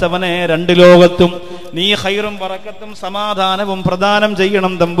 പടച്ചവനെ, 2 ലോകത്തും നീ ഖൈറും ബറക്കത്തും സമാധാനവും പ്രദാനം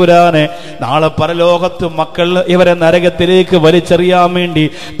ചെയ്യണം തമ്പുരാനെ. നാളെ പരലോകത്തും മക്കൾ ഇവരെ നരകത്തിലേക്ക് വലിച്ചെറിയാൻ വേണ്ടി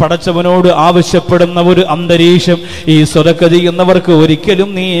പടച്ചവനോട് ആവശ്യപ്പെടുന്ന ഒരു അന്തരീക്ഷം ഈ സ്വതക്ക ചെയ്യുന്നവർക്ക് ഒരിക്കലും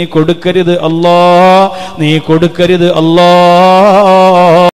നീ കൊടുക്കരുത് അല്ലാ, നീ കൊടുക്കരുത് അല്ലാ.